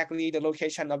exactly the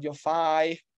location of your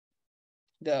file.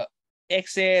 The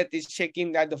exit is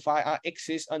checking that the file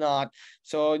exists or not.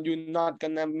 So you're not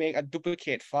gonna make a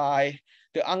duplicate file.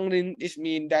 The unlink is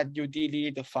mean that you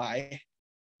delete the file.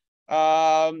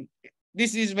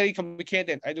 This is very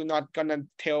complicated. I do not gonna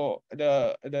tell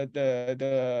the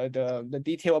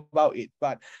detail about it,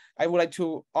 but I would like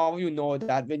to all you know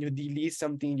that when you delete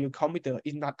something, your computer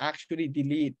is not actually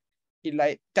delete. It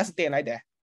like just stay like that.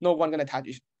 No one gonna touch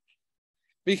it.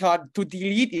 Because to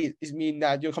delete it is mean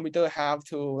that your computer have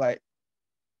to like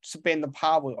spend the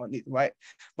power on it, right?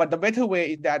 But the better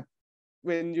way is that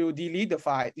when you delete the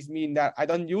file, it means that I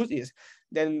don't use it.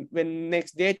 Then when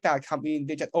next data come in,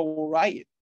 they just overwrite it.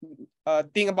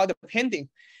 Think about the painting.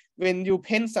 When you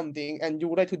paint something and you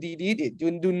would like to delete it,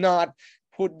 you do not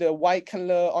put the white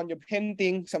color on your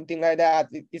painting, something like that.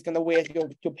 It's gonna waste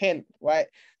your pen, right?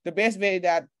 The best way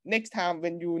that next time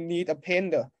when you need a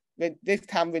painter, next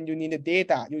time when you need the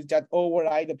data, you just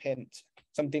override the pen,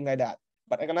 something like that.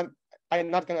 But I'm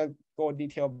not gonna go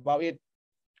detail about it.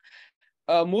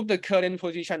 Move the current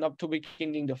position up to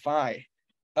beginning the file.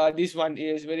 This one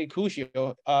is very crucial.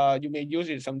 You may use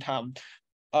it sometime.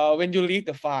 When you read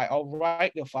the file or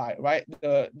write the file, right?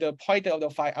 The pointer of the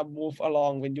file are move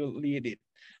along when you read it.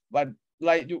 But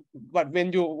when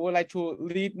you would like to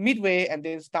read midway and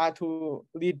then start to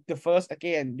read the first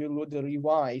again, you do the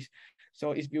revise.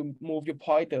 So if you move your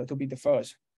pointer to be the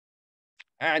first.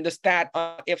 And the stat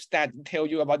or F stat tell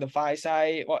you about the file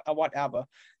size or whatever.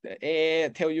 The A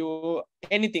tell you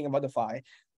anything about the file,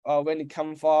 when it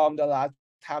come from, the last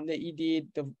time they edit,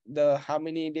 the how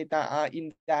many data are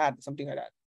in that, something like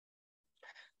that.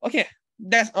 Okay,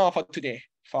 that's all for today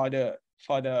for the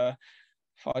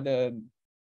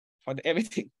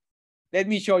everything. Let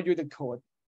me show you the code.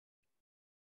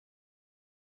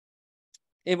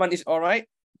 Everyone is all right?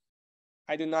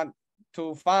 I do not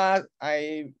too fast.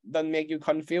 I don't make you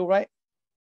confused, right?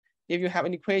 If you have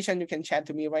any question, you can chat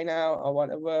to me right now or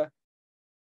whatever.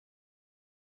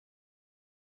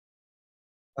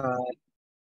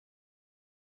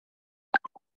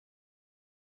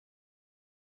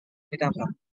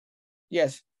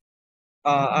 Yes.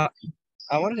 I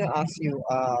wanted to ask you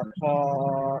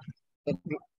for the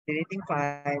deleting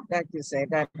file that you said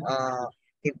that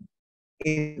it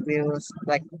it will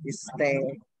like it stay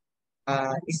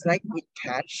it's like it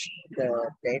catch the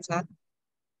data.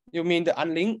 You mean the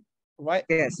unlink, right?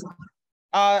 Yes.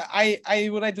 I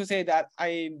would like to say that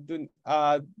I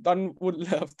don't would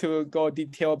love to go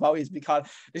detail about it because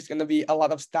it's gonna be a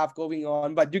lot of stuff going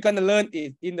on. But you're gonna learn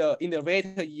it in the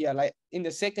later year, like in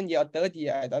the second year or third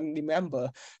year. I don't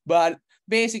remember. But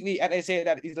basically, as I say,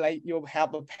 that it's like you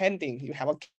have a painting, you have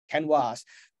a canvas.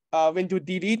 When you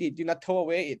delete it, you not throw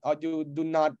away it, or you do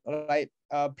not like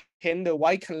paint the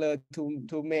white color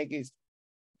to make it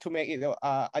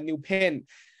a new paint.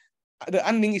 The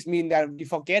unlink is mean that you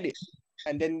forget it,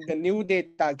 and then the new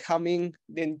data coming,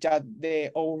 then just they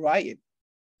overwrite it.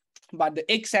 But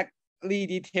the exactly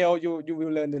detail you will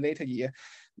learn the later year.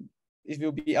 It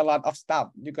will be a lot of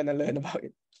stuff you're gonna learn about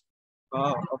it.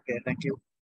 Oh, okay. Thank you.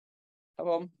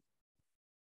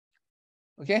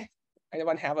 Okay.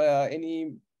 Anyone have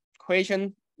any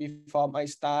question before I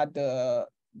start the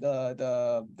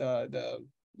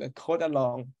code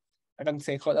along? I don't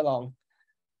say code along.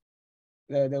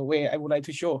 The way I would like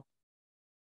to show.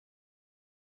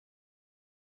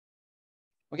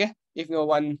 Okay, if no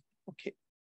one okay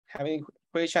have any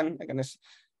question, I'm gonna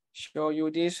show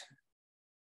you this.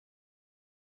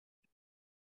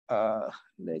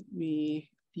 Let me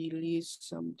delete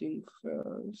something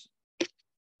first.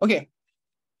 Okay,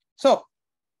 so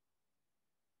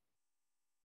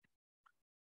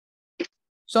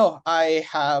I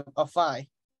have a file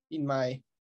in my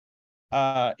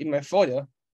folder.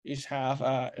 Is have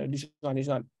this one is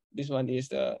not, this one is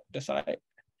the side.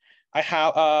 I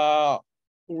have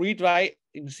read write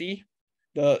in C,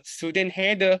 the student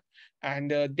header and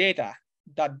the data.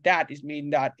 That is mean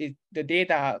that it the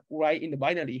data right in the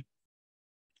binary.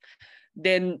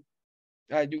 Then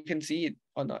you can see it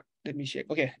or not. Let me check.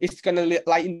 Okay, it's gonna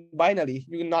lie in binary.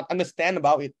 You cannot understand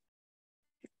about it.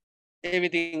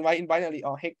 Everything right in binary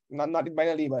or hex, not in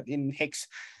binary, but in hex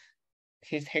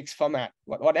format.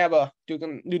 Whatever, you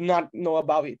can do not know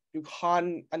about it. You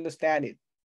can't understand it,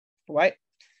 right?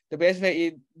 The best way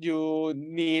is you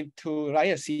need to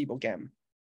write a C program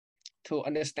to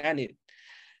understand it.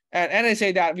 And I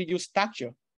say that we use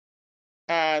structure.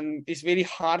 And it's very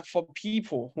hard for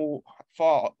people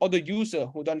for other user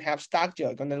who don't have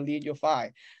structure gonna read your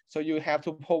file. So you have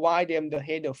to provide them the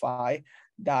header file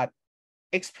that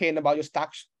explain about your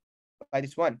structure, like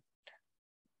this one.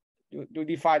 You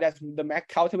define that the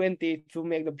max count 20 to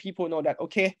make the people know that,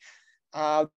 okay,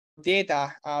 our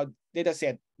data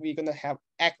set, we're gonna have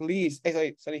at least,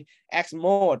 X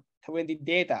mode 20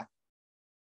 data.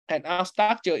 And our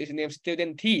structure is named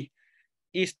student T.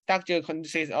 Each structure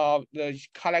consists of the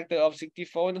character of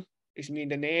 64, which means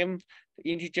the name, the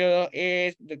integer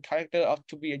age, the character of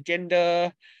to be a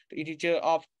gender, the integer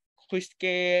of quiz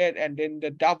grade, and then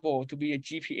the double to be a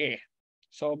GPA.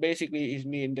 So basically it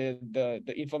means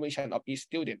the information of each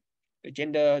student, the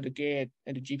gender, the grade,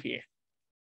 and the GPA.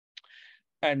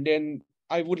 And then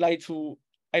I would love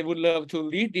to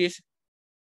read this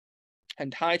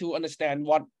and try to understand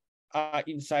what are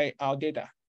inside our data.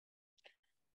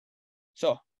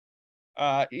 So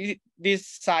this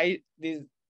side, this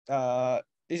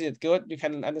is good. You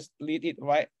can read it,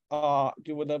 right? Or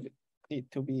you would love it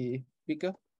to be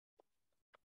bigger.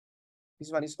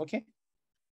 This one is okay.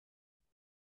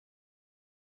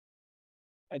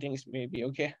 I think it's maybe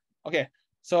okay. Okay.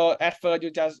 So at first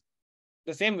you just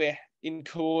the same way,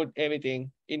 include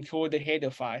everything, include the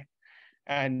header file,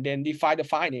 and then define the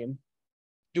file name.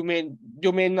 You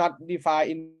may not define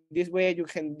in this way. You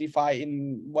can define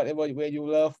in whatever way you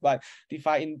love, but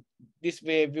define in this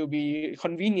way will be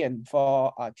convenient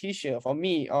for a teacher, for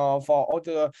me, or for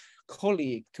other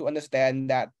colleague to understand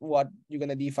that what you're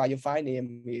gonna define your file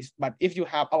name is. But if you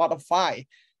have a lot of file,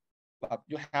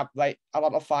 you have like a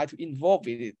lot of file to involve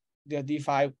with it,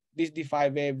 this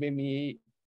define way be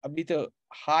a little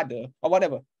harder or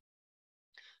whatever.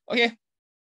 Okay.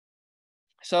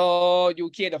 So you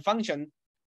create a function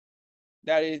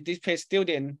that is display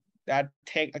student that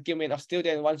take argument of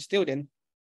student, one student.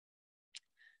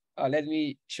 Let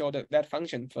me show that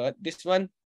function first. This one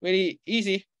very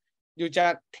easy. You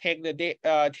just take the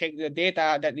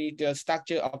data that is the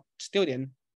structure of student.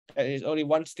 That is only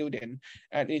one student,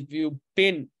 and if you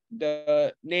print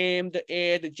the name, the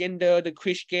age, the gender, the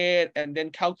quiz grade, and then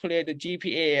calculate the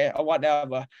GPA or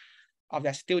whatever of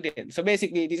that student. So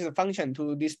basically, this is a function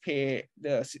to display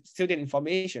the student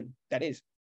information. That is.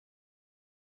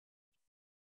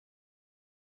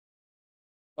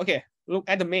 Okay, look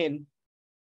at the main.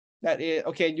 That is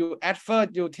okay. You at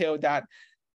first you tell that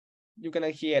you're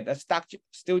gonna create a structure,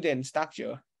 student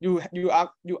structure. You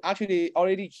actually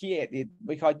already create it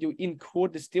because you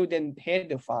include the student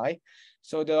header file.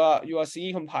 So your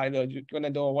C compiler you're gonna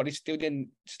know what the student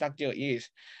structure is,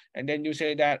 and then you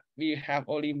say that we have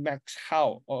only max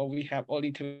count or we have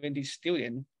only 20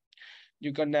 students.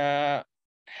 You're gonna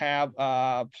have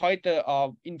a pointer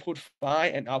of input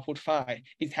file and output file.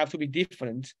 It have to be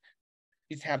different.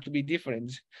 It have to be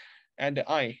different, and the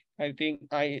I think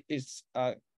I is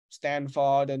stand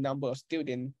for the number of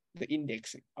students, the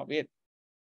index of it.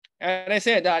 And I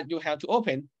said that you have to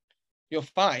open your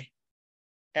file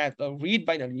as a read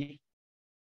binary.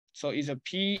 So it's a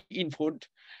P input,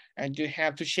 and you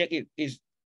have to check it is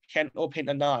can open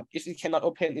or not. If it cannot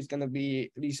open, it's gonna be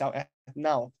result as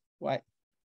null, right?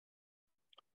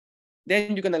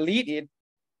 Then you're gonna read it.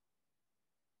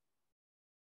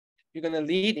 You're gonna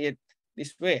read it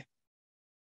this way.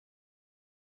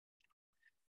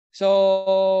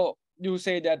 So you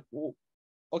say that,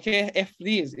 okay, if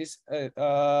this is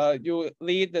you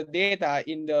read the data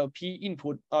in the P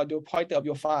input or the pointer of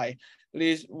your file,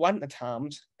 read one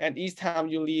times, and each time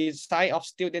you read size of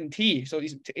student T. So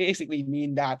it basically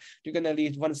mean that you're gonna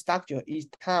read one structure each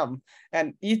time,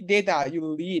 and each data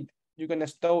you read, you're gonna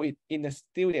store it in the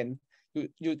student.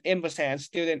 You ampersand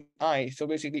student I. So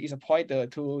basically, it's a pointer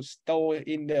to store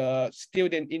in the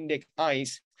student index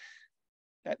i's.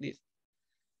 That is,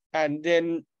 and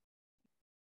then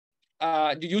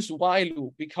you use while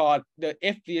loop because the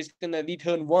FD is gonna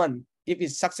return 1 if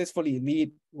it's successfully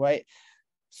read, right?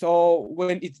 So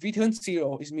when it returns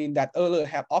 0, it means that error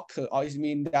have occurred, or it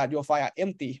means that your file are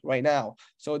empty right now.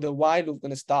 So the while loop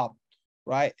gonna stop,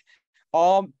 right?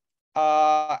 Or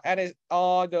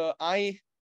the I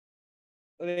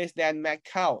less than max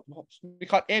count,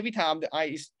 because every time the I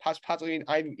is passing,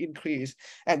 I increase,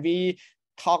 and we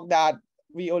talk that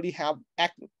we only have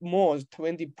at most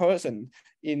 20%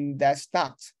 in that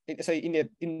stocks, so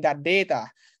in that data.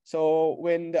 So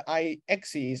when the I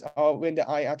exceeds, or when the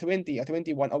I are 20 or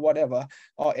 21 or whatever,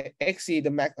 or exceed the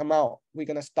max amount, we're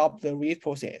gonna stop the read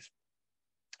process.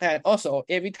 And also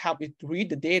every time we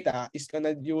read the data, it's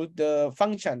gonna use the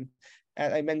function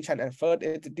as I mentioned at first,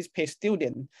 it's display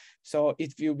student. So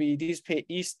it will be display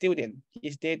each student,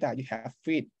 each data you have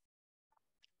read.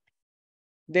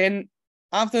 Then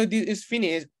after this is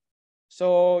finished,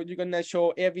 so you're gonna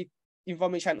show every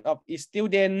information of each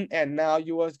student, and now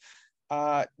your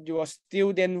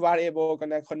student variable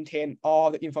gonna contain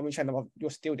all the information about your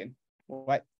student,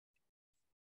 right?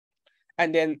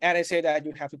 And then as I said that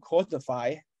you have to close the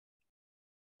file.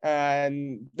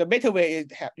 And the better way is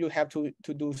you have to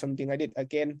do something I did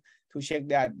again to check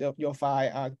that your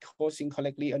file are closing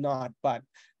correctly or not. But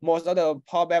most of the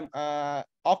problem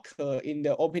occur in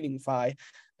the opening file.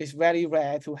 It's very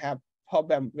rare to have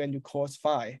problem when you close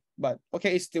file. But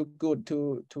okay, it's still good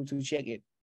to check it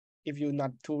if you're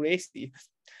not too lazy.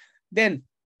 Then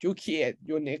you create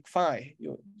your next file,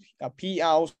 your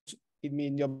P-out. It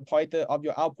means your pointer of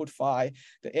your output file,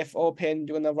 the F open,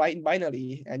 you're gonna write in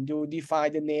binary, and you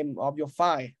define the name of your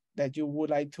file that you would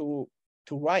like to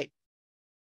write.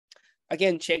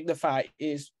 Again, check the file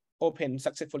is open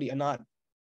successfully or not.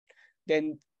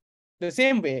 Then the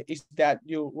same way is that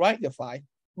you write the file,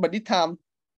 but this time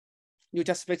you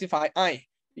just specify I,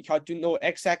 because you know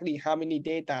exactly how many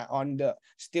data on the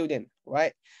student,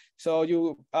 right? So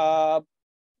you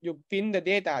print the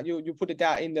data, you put the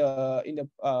data in the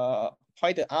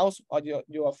pointer out, or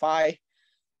your file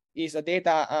is a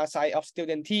data size of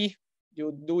student T.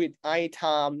 You do it I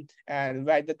time, and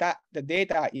write the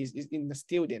data is in the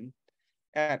student.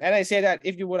 And I say that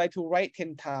if you would like to write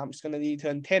 10 times, it's gonna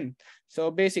return 10. So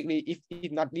basically, if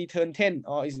it not return 10,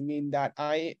 or it means that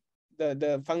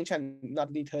the function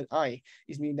not return I,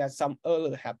 it means that some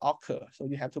error have occurred. So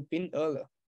you have to print error.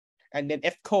 And then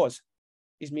F code,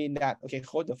 it means that, okay,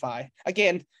 code the file.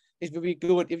 Again, it will be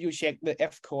good if you check the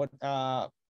F code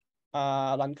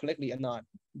run correctly or not,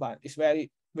 but it's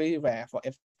very, very rare for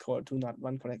F code to not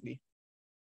run correctly.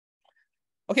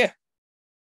 Okay.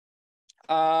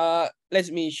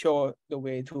 Let me show the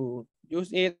way to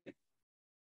use it.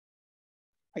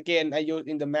 Again, I use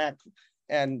in the Mac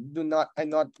and I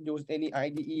not use any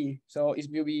IDE. So it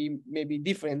will be maybe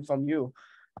different from you.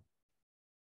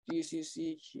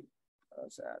 GCC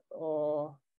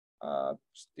or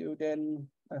student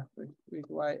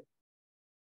require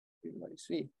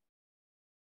see.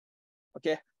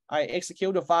 Okay, I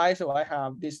execute the file, so I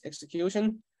have this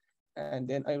execution, and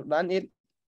then I run it.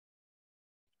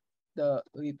 The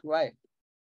read write.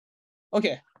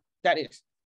 Okay, that is.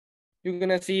 You're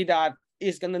gonna see that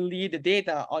it's gonna lead the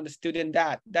data on the student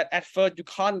that at first you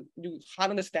can't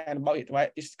understand about it,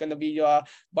 right? It's gonna be your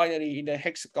binary in the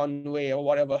hexagon way or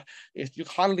whatever. You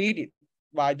can't read it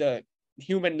by the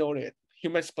human knowledge,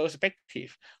 human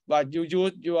perspective. But you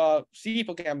use your C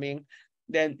programming,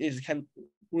 then it can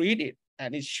read it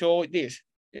and it show this.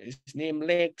 It's name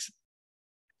legs,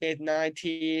 age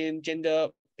 19, gender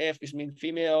F is mean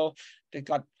female. They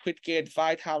got quit gate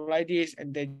 5 times like this,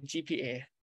 and then GPA.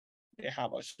 They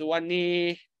have a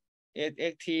Suwani, age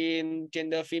 18,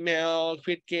 gender female,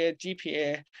 quit gate,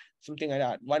 GPA, something like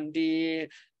that. 1D,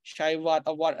 shy what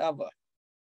or whatever.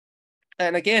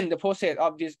 And again, the process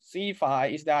of this C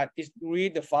file is that it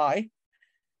read the file,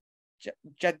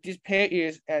 just display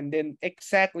it, and then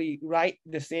exactly write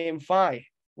the same file,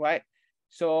 right?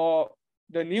 So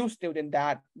the new student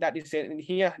that is said in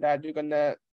here that you're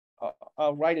gonna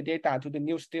write the data to the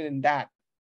new student that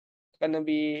gonna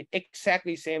be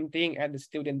exactly same thing as the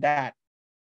student that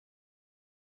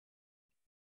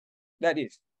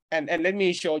is. And let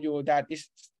me show you that is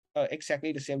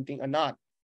exactly the same thing or not.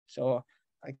 So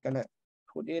I'm gonna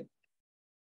put it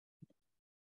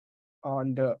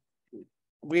on the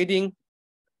reading.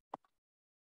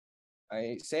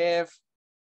 I save.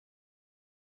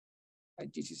 I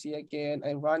GCC again.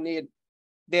 I run it.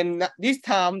 Then this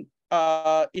time,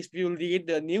 it will read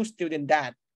the new student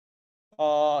that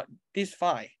this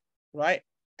file, right?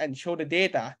 And show the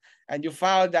data. And you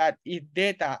found that its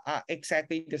data are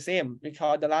exactly the same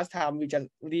because the last time we just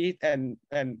read and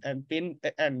print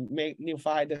and make new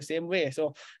file the same way.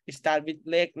 So it start with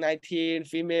leg 19,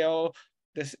 female,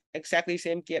 the exactly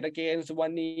same gate again, so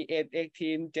 1E, 8,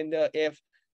 18, gender F,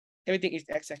 everything is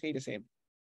exactly the same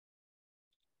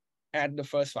at the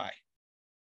first file.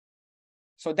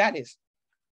 So this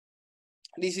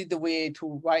is the way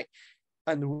to write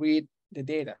and read the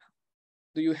data.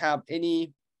 Do you have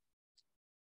any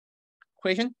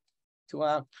question to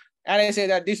and I say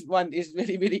that this one is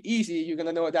very easy. You're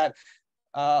gonna know that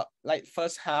like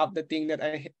first half the thing that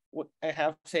I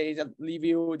have say that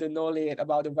review the knowledge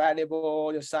about the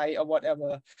variable, the site or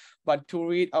whatever. But to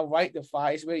read or write the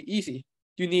file is very easy.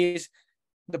 You need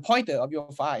the pointer of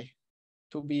your file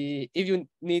to be, if you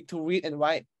need to read and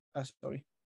write, sorry.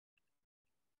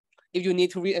 If you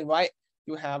need to read and write,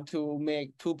 you have to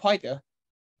make 2 pointers.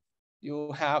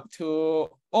 You have to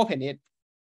open it,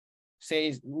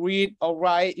 say read or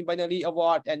write in binary or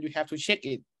what, and you have to check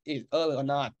it is error or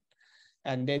not.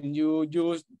 And then you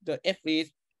use the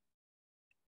freeze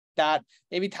that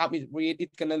every time it read,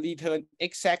 it's gonna return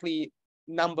exactly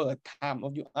number time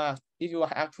of you ask. If you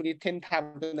actually 10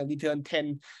 times, gonna return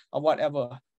 10 or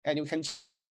whatever, and you can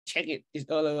check it is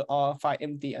error or file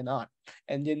empty or not.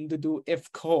 And then to do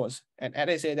F codes. And as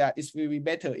I say that it's really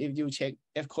better if you check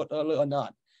F code error or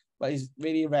not, but it's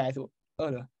very rare to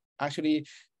error. Actually,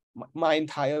 my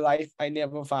entire life, I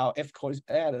never found F code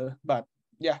error, but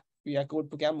yeah, we are good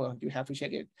programmer. You have to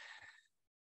check it.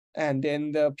 And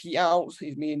then the P out,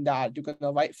 it means that you're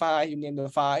gonna write file, you name the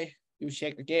file, you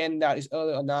check again that is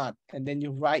error or not, and then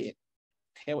you write it.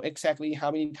 Tell exactly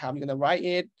how many times you're gonna write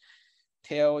it,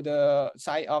 tell the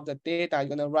size of the data you're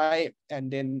gonna write,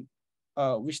 and then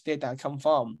which data come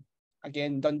from.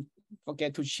 Again, don't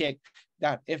forget to check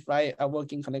that if write are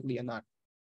working correctly or not.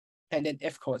 And then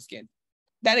F codes again.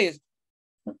 That is.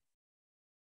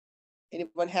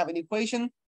 Anyone have any question?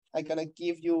 I'm gonna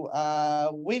give you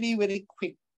a very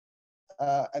quick.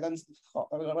 I don't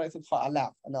know if to call a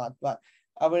lab or not, but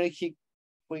a very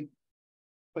quick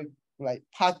like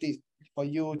practice for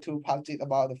you to practice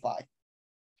about the file.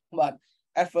 But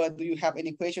at first, do you have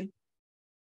any question?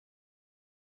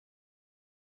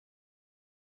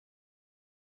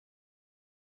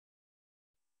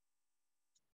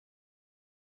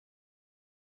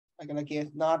 I'm gonna guess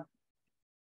not.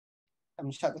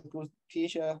 I'm such a good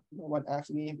teacher. No one asked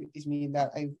me if it means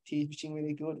that I'm teaching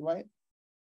really good, right?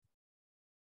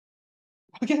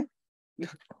 Okay.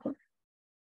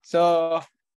 So,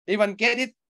 everyone get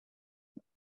it?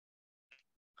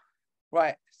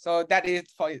 Right. So that is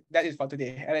for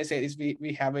today. And I said is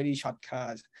we have very short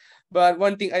class. But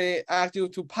one thing I ask you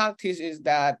to practice is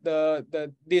that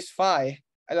this file,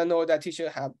 I don't know that teacher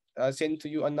have sent to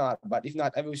you or not, but if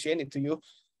not, I will send it to you.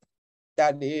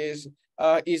 That is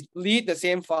read the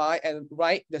same file and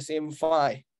write the same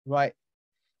file, right?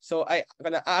 So I'm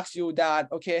gonna ask you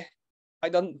that, okay, I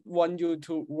don't want you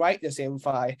to write the same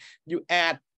file. You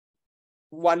add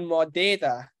one more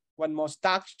data, one more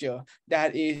structure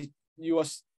that is your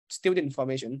student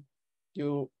information.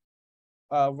 You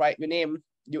write your name,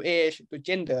 your age, your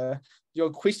gender,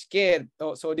 your quiz grade.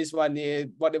 So this one is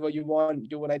whatever you want.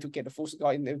 You would like to get a full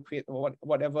score in the quiz or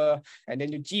whatever, and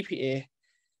then your GPA,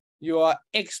 your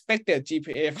expected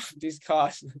GPA from this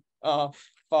course,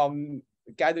 from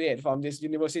graduate from this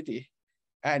university,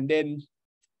 and then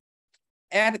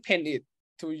append it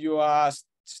to your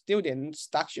student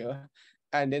structure,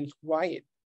 and then write it.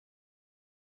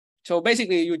 So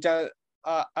basically, you just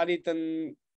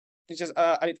it's just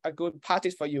a good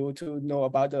practice for you to know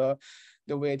about the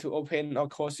way to open or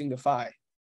closing the file.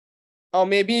 Or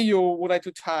maybe you would like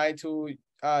to try to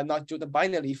not do the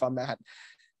binary format.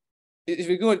 It's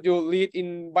very good. You read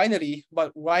in binary,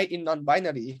 but write in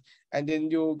non-binary, and then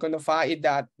you're gonna find it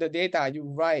that the data you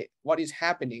write, what is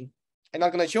happening. I'm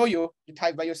not gonna show you. You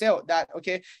type by yourself that,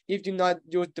 okay, if you not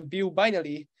use the build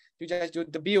binary, you just use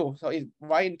the build. So it's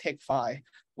write in text file.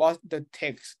 What the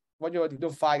text, what your the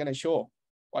file gonna show,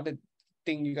 what the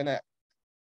thing you're gonna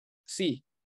see.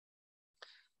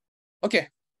 Okay,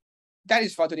 that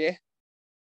is for today.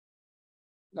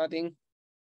 Nothing,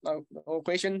 no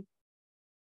question.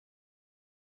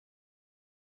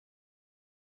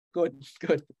 Good,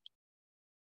 good.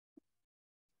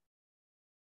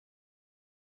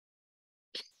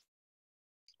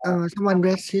 Someone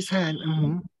raised his hand.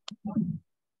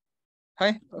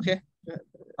 Hi, okay.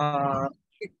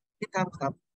 พี่ตั้มครั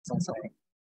บสงสัย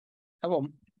ครับผม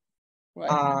Right.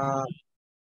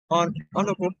 On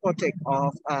the group project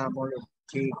of module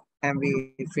 3, can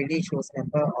we freely choose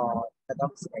member or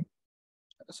adopt select?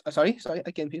 Sorry,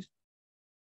 again, please.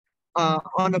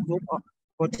 On the group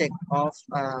project of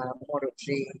module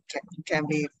 3, can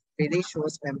we freely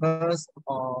choose members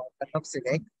or adopt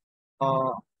select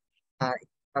or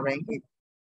arrange it?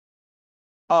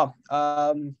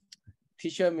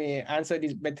 Teacher may answer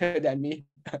this better than me.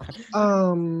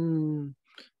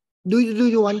 Do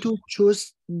you want to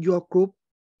choose your group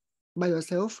by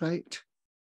yourself, right?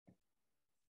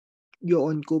 Your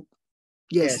own group.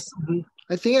 Yes.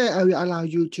 I think I will allow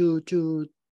you to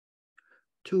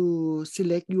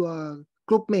select your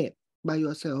group mate by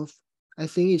yourself. I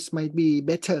think it might be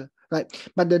better, right?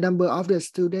 But the number of the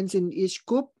students in each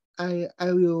group, I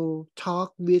will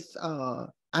talk with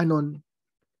Anon,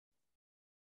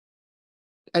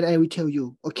 and I will tell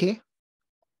you. Okay.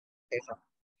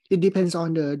 It depends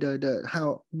on the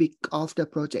how big of the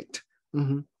project.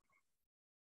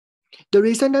 The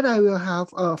reason that I will have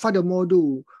for the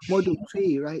module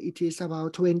 3, right? It is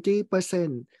about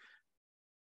 20%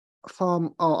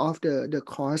 from all of the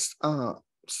course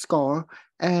score,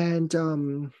 and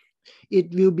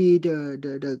it will be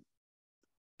the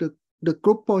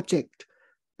group project,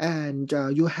 and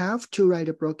you have to write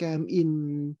a program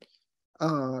in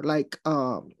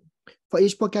for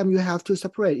each program you have to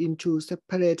separate into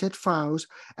separated files,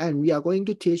 and we are going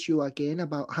to teach you again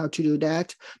about how to do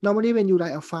that. Normally when you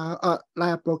write a file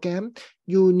write a program,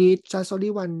 you need just only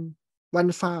one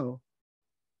file,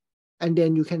 and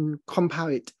then you can compile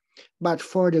it. But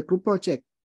for the group project,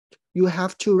 you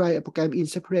have to write a program in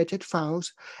separated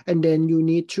files, and then you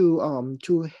need to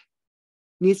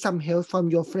need some help from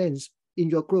your friends in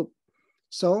your group.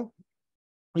 So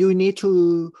you need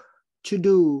to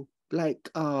do like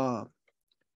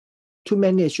to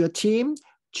manage your team,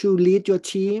 to lead your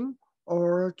team,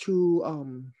 or to how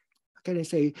can I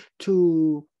say,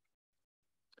 to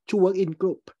work in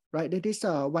group, right? That is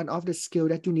one of the skill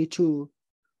that you need to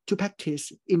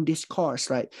practice in this course,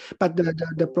 right? But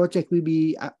the project will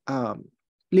be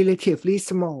relatively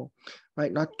small,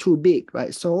 right? Not too big,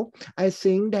 right? So I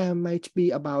think there might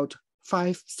be about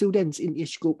 5 students in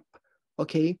each group,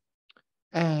 okay?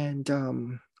 And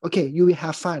okay, you will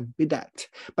have fun with that.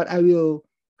 But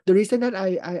the reason that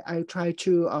I try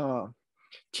to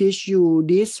teach you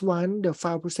this one, the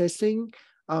file processing,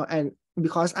 and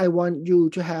because I want you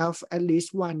to have at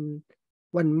least one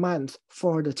month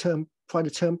for the term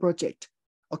project.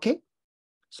 Okay,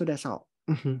 so that's all.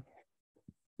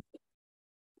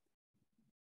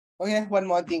 Okay, one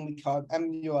more thing, because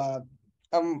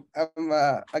I'm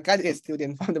a graduate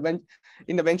student from the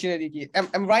interventional degree.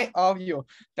 I'm right of you,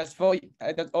 that's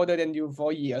older than you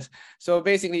 4 years. So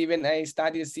basically, when I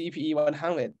studied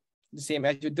CPE100, the same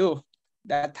as you do,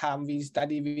 that time we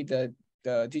study with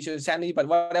the teacher Sandy, but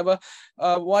whatever.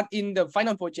 What in the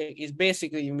final project is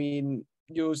basically mean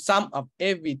you sum up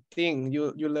everything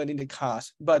you learn in the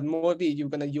class, but mostly you're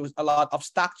gonna use a lot of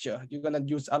structure. You're gonna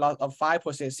use a lot of file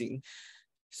processing.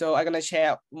 So I'm gonna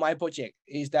share my project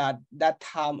is that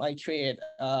time I create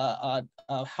a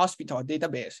hospital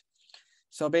database.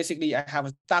 So basically I have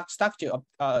a structure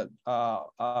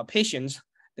of patients,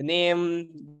 the name,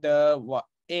 the what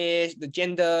age, the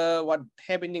gender, what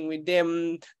happening with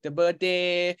them, the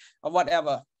birthday or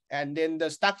whatever. And then the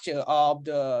structure of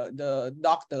the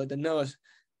doctor, the nurse,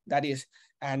 that is.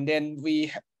 And then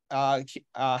we have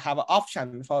an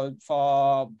option for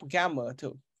programmer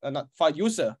to not for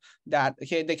user that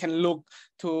okay they can look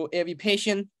to every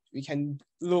patient, we can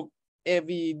look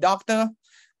every doctor,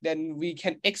 then we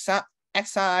can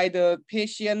assign the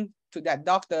patient to that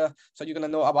doctor. So you're gonna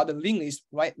know about the link list,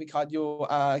 right? Because you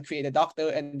create a doctor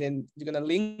and then you're gonna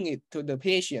link it to the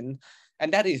patient,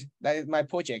 and that is my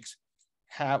projects.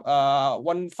 Have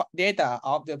one data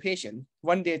of the patient,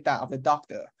 one data of the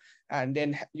doctor, and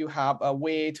then you have a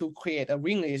way to create a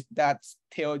ring list that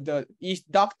tell each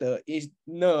doctor, each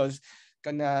nurse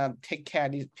gonna take care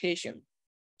of this patient.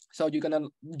 So you're gonna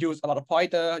use a lot of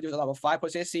pointer, use a lot of file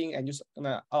processing, and use a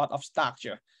lot of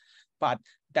structure. But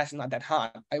that's not that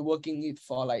hard. I working it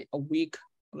for like a week,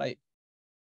 like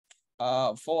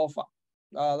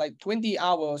 20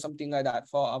 hours, something like that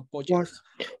for a project.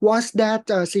 Was that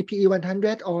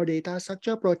CPE100 or data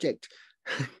structure project?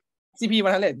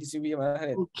 CPE100,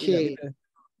 CPE100. Okay.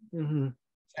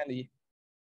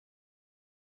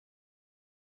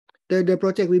 The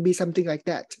project will be something like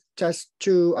that, just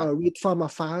to read from a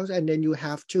file, and then you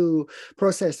have to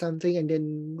process something and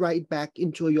then write back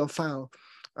into your file.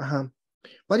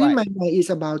 What in my mind is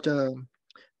about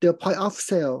the point of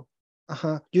sale.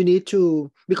 You need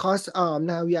to, because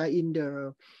now we are in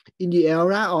the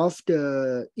era of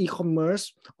the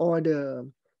e-commerce or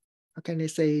the, how can I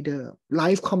say, the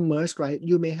live commerce, right?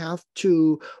 You may have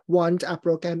to want a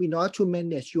program in order to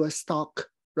manage your stock,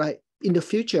 right, in the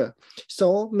future.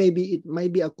 So maybe it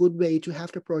might be a good way to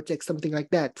have the project something like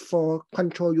that for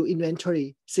control your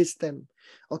inventory system.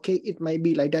 Okay, it might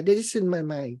be like that. This is in my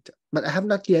mind, but I have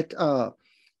not yet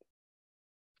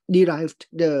derived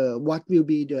what will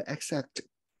be the exact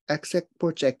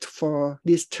project for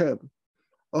this term.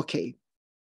 Okay.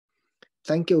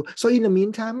 Thank you. So in the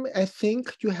meantime, I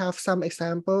think you have some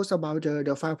examples about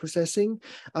the file processing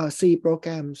C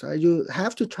programs. You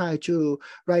have to try to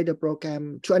write the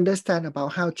program to understand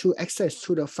about how to access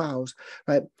to the files,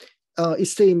 right? It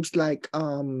seems like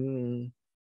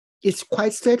it's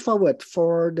quite straightforward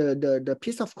for the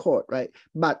piece of code, right?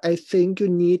 But I think you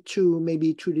need to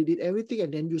maybe to delete everything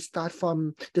and then you start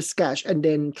from the sketch and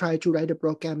then try to write the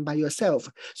program by yourself.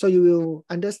 So you will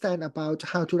understand about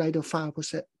how to write the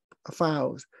files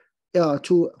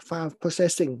to file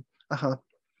processing.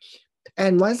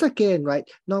 And once again, right,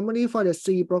 normally for the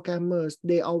C programmers,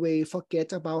 they always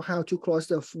forget about how to close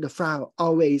the file,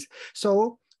 always.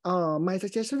 So my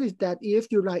suggestion is that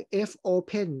if you write F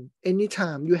open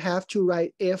anytime, you have to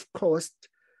write F closed,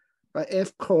 right?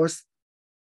 F closed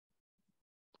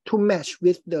to match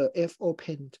with the F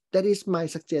open. That is my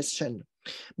suggestion.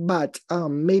 But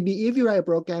maybe if you write a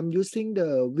program using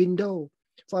the window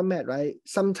format, right?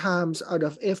 Sometimes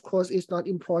the F close is not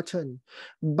important.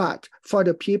 But for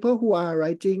the people who are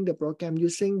writing the program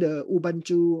using the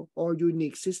Ubuntu or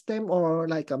Unix system or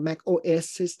like a Mac OS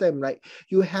system, right?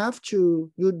 You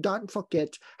don't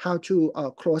forget how to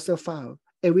close the file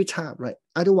every time, right?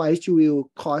 Otherwise, you will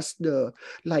cause the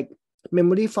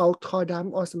memory fault core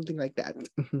dump or something like that.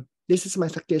 This is my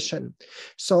suggestion.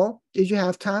 So if you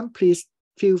have time, please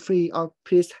feel free or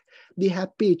please be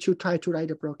happy to try to write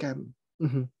the program.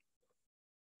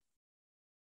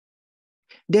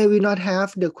 They will not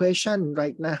have the question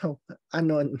right now,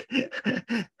 Anon.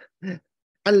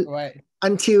 Right.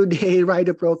 Until they write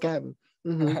the program.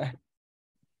 Right.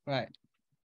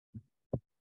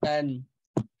 And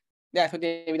yeah,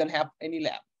 today we don't have any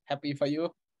lab. Happy for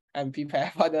you. I'm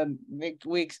prepared for the next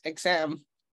week's exam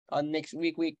on next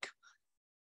week.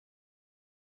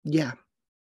 Yeah.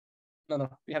 No,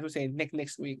 we have to say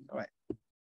next week. All right.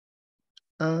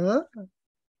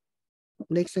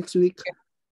 Next week.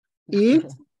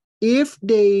 If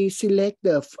they select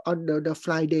the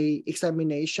Friday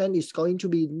examination, it's going to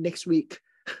be next week.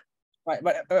 Right,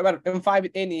 but I'm fine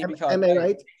with any because am I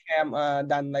right? I'm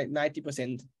done like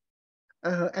 90%.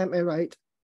 Am I right?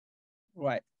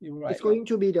 Right, you're right. It's going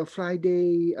to be the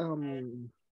Friday the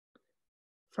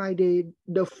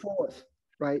 4th,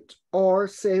 right? Or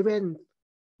 7th,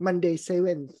 Monday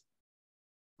 7th.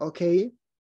 Okay.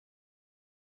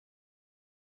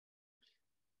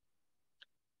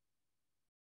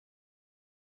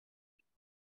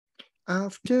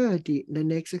 After the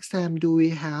next exam, do we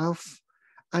have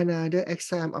another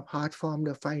exam apart from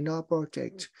the final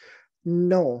project?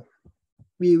 No,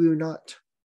 we will not.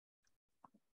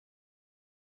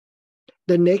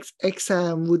 The next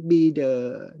exam would be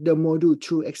the module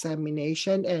 2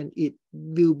 examination, and it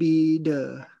will be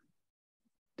the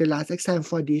last exam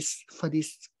for this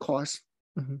course.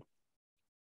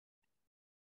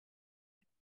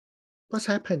 What's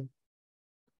happened?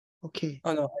 Okay.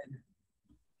 Oh no.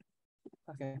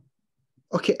 Okay.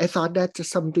 Okay, I thought that's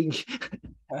something.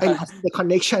 I lost the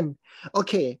connection.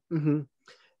 Okay.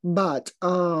 But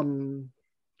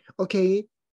okay.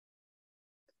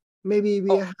 Maybe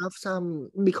we have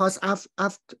some, because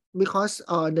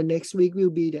the next week will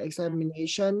be the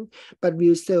examination, but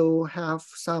we still have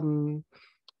some.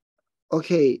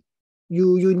 Okay,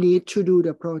 you need to do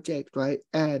the project, right?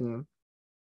 And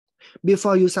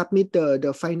before you submit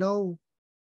the final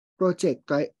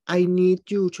project, right, I need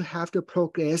you to have the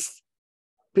progress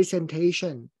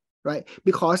presentation, right?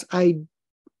 Because I'm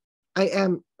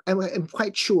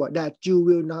quite sure that you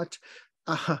will not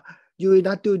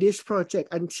do this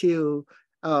project until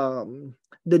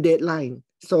the deadline.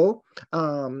 So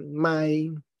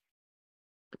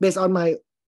based on my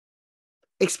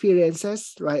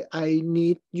experiences, right, I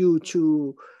need you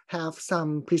to have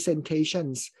some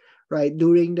presentations, right,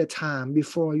 during the time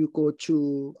before you go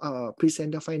to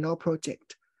present the final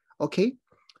project. Okay,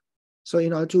 so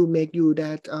in order to make you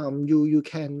that you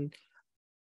can,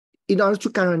 in order to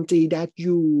guarantee that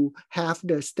you have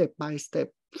the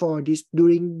step-by-step for this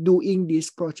during doing this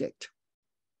project.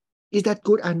 Is that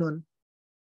good, Anon?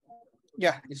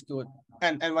 Yeah, it's good.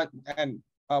 And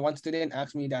one student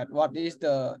asked me that what is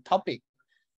the topic?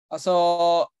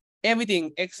 So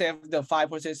everything except the file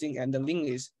processing and the link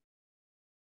list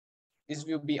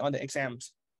will be on the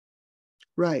exams.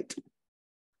 Right.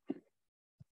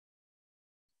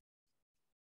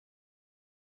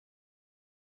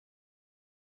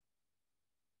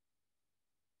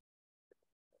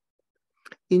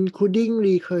 Including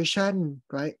recursion,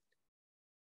 right?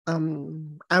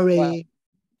 Array. Well,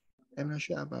 I'm not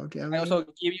sure about the array. I also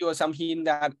give you some hint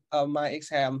that my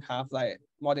exam have like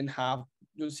more than half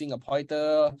using a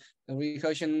pointer, the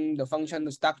recursion, the function,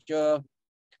 the structure.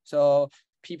 So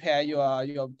prepare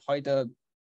your pointer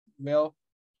well.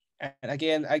 And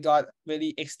again, I got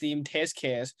very extreme test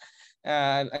case,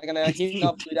 and I'm gonna hint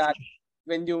up to that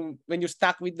when you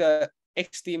start with the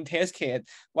extreme test case,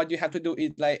 what you have to do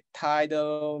is like tie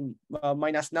the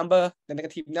minus number, the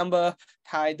negative number,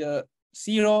 tie the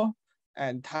 0,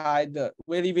 and tie the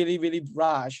very, very, very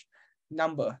large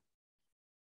number.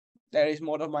 That is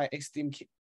more of my extreme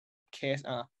case.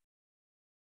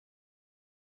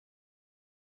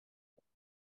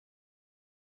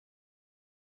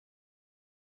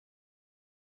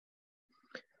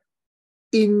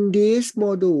 In this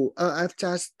module, I've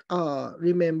just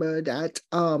remember that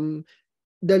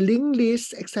the linked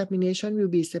list examination will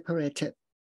be separated.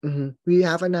 We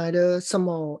have another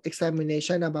small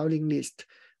examination about linked list.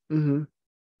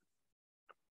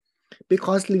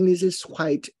 Because linked list is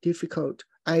quite difficult.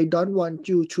 I don't want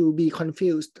you to be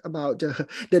confused about the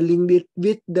linked list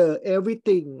with the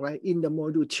everything, right, in the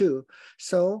module 2.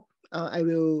 So I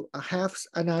will have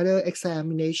another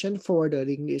examination for the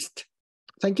linked list.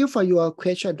 Thank you for your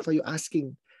question, for you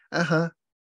asking.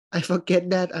 I forget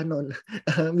that, Anon.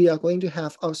 We are going to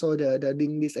have also the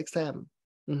linked list exam.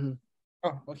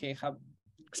 Oh, okay,ครับ.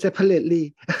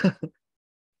 Separately.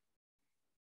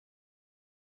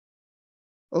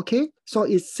 Okay, so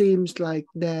it seems like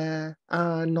there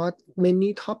are not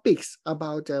many topics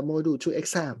about the module 2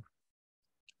 exam,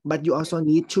 but you also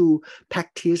need to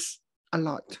practice a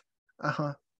lot.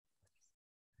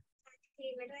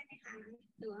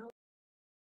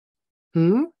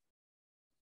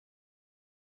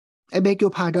 I beg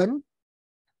your pardon?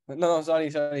 No, sorry.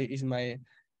 It's my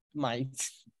mind.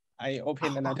 I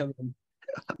opened another one.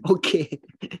 Okay.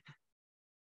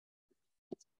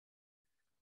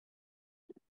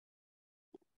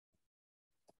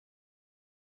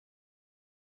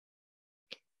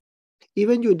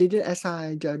 Even you didn't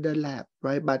assign the lab,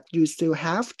 right? But you still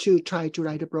have to try to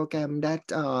write a program that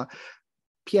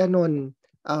Pianon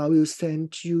will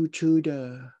send you to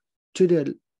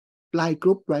the Line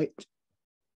group, right?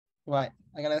 Right.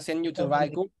 I'm gonna send you to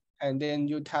Line group, and then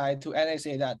you try to, as I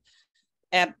say that,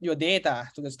 add your data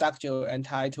to the structure and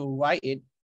try to write it,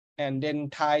 and then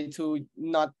try to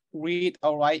not read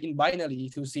or write in binary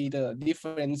to see the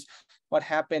difference, what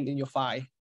happened in your file.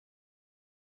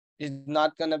 It's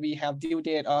not gonna be have due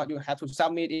date or you have to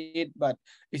submit it, but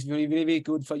it's really, really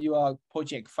good for your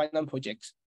project, final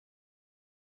projects.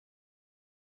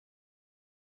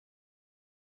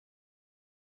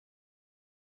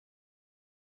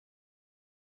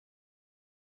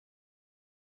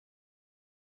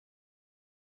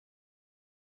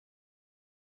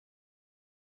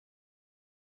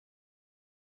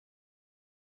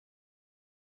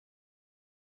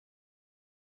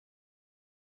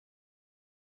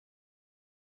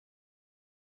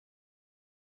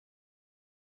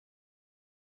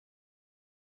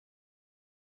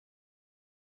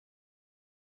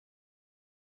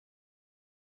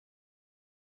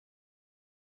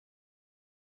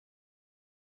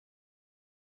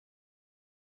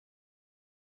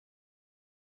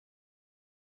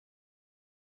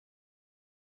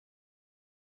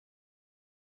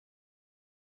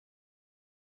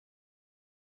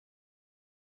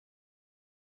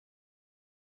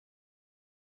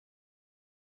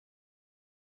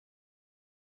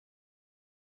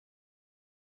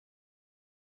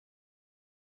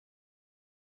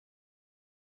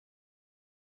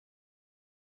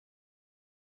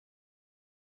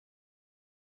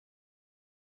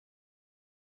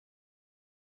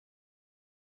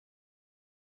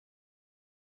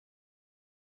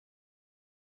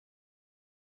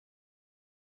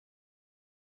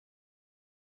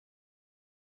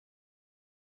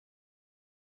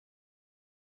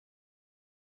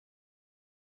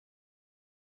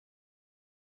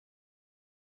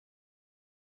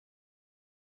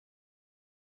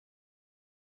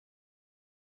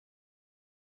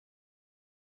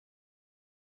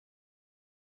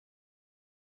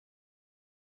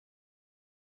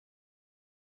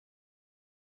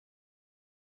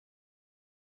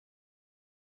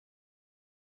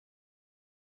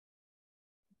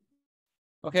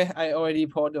 Okay, I already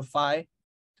put the file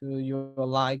to your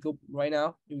line group right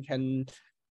now. You can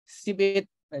zip it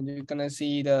and you're gonna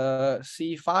see the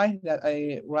C file that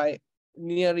I write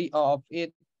nearly all of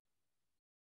it.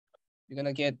 You're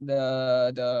gonna get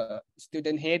the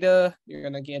student header. You're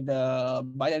gonna get the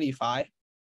binary file.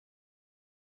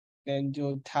 Then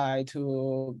you try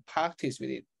to practice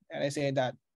with it. And I say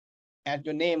that add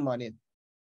your name on it,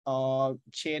 or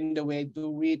change the way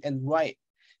to read and write.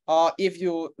 Or if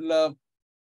you love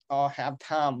or have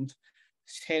time,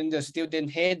 change the student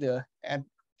header and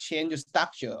change the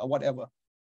structure or whatever,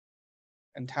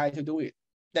 and try to do it.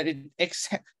 That is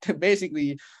exact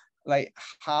basically like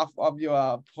half of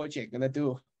your project gonna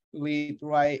do. Read,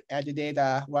 write, add the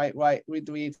data, write,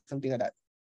 read, something like that.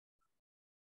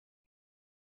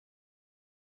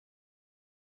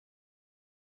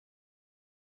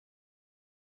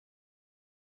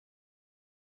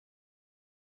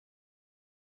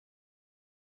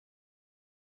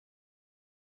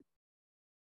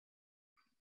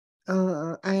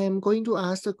 I am going to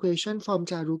ask the question from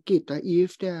Charukit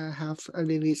if they have a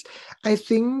link list. I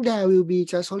think there will be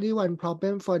just only one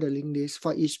problem for the link list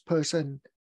for each person.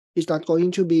 It's not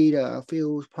going to be the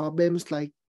few problems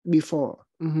like before.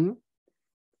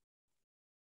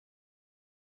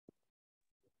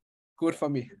 Good for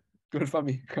me. Good for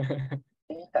me.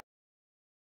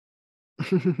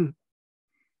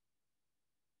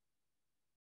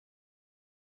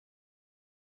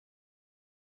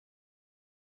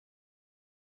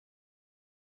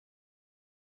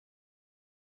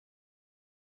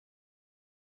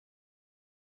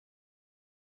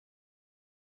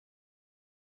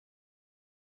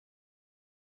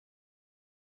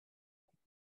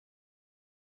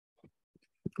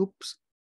 Oops.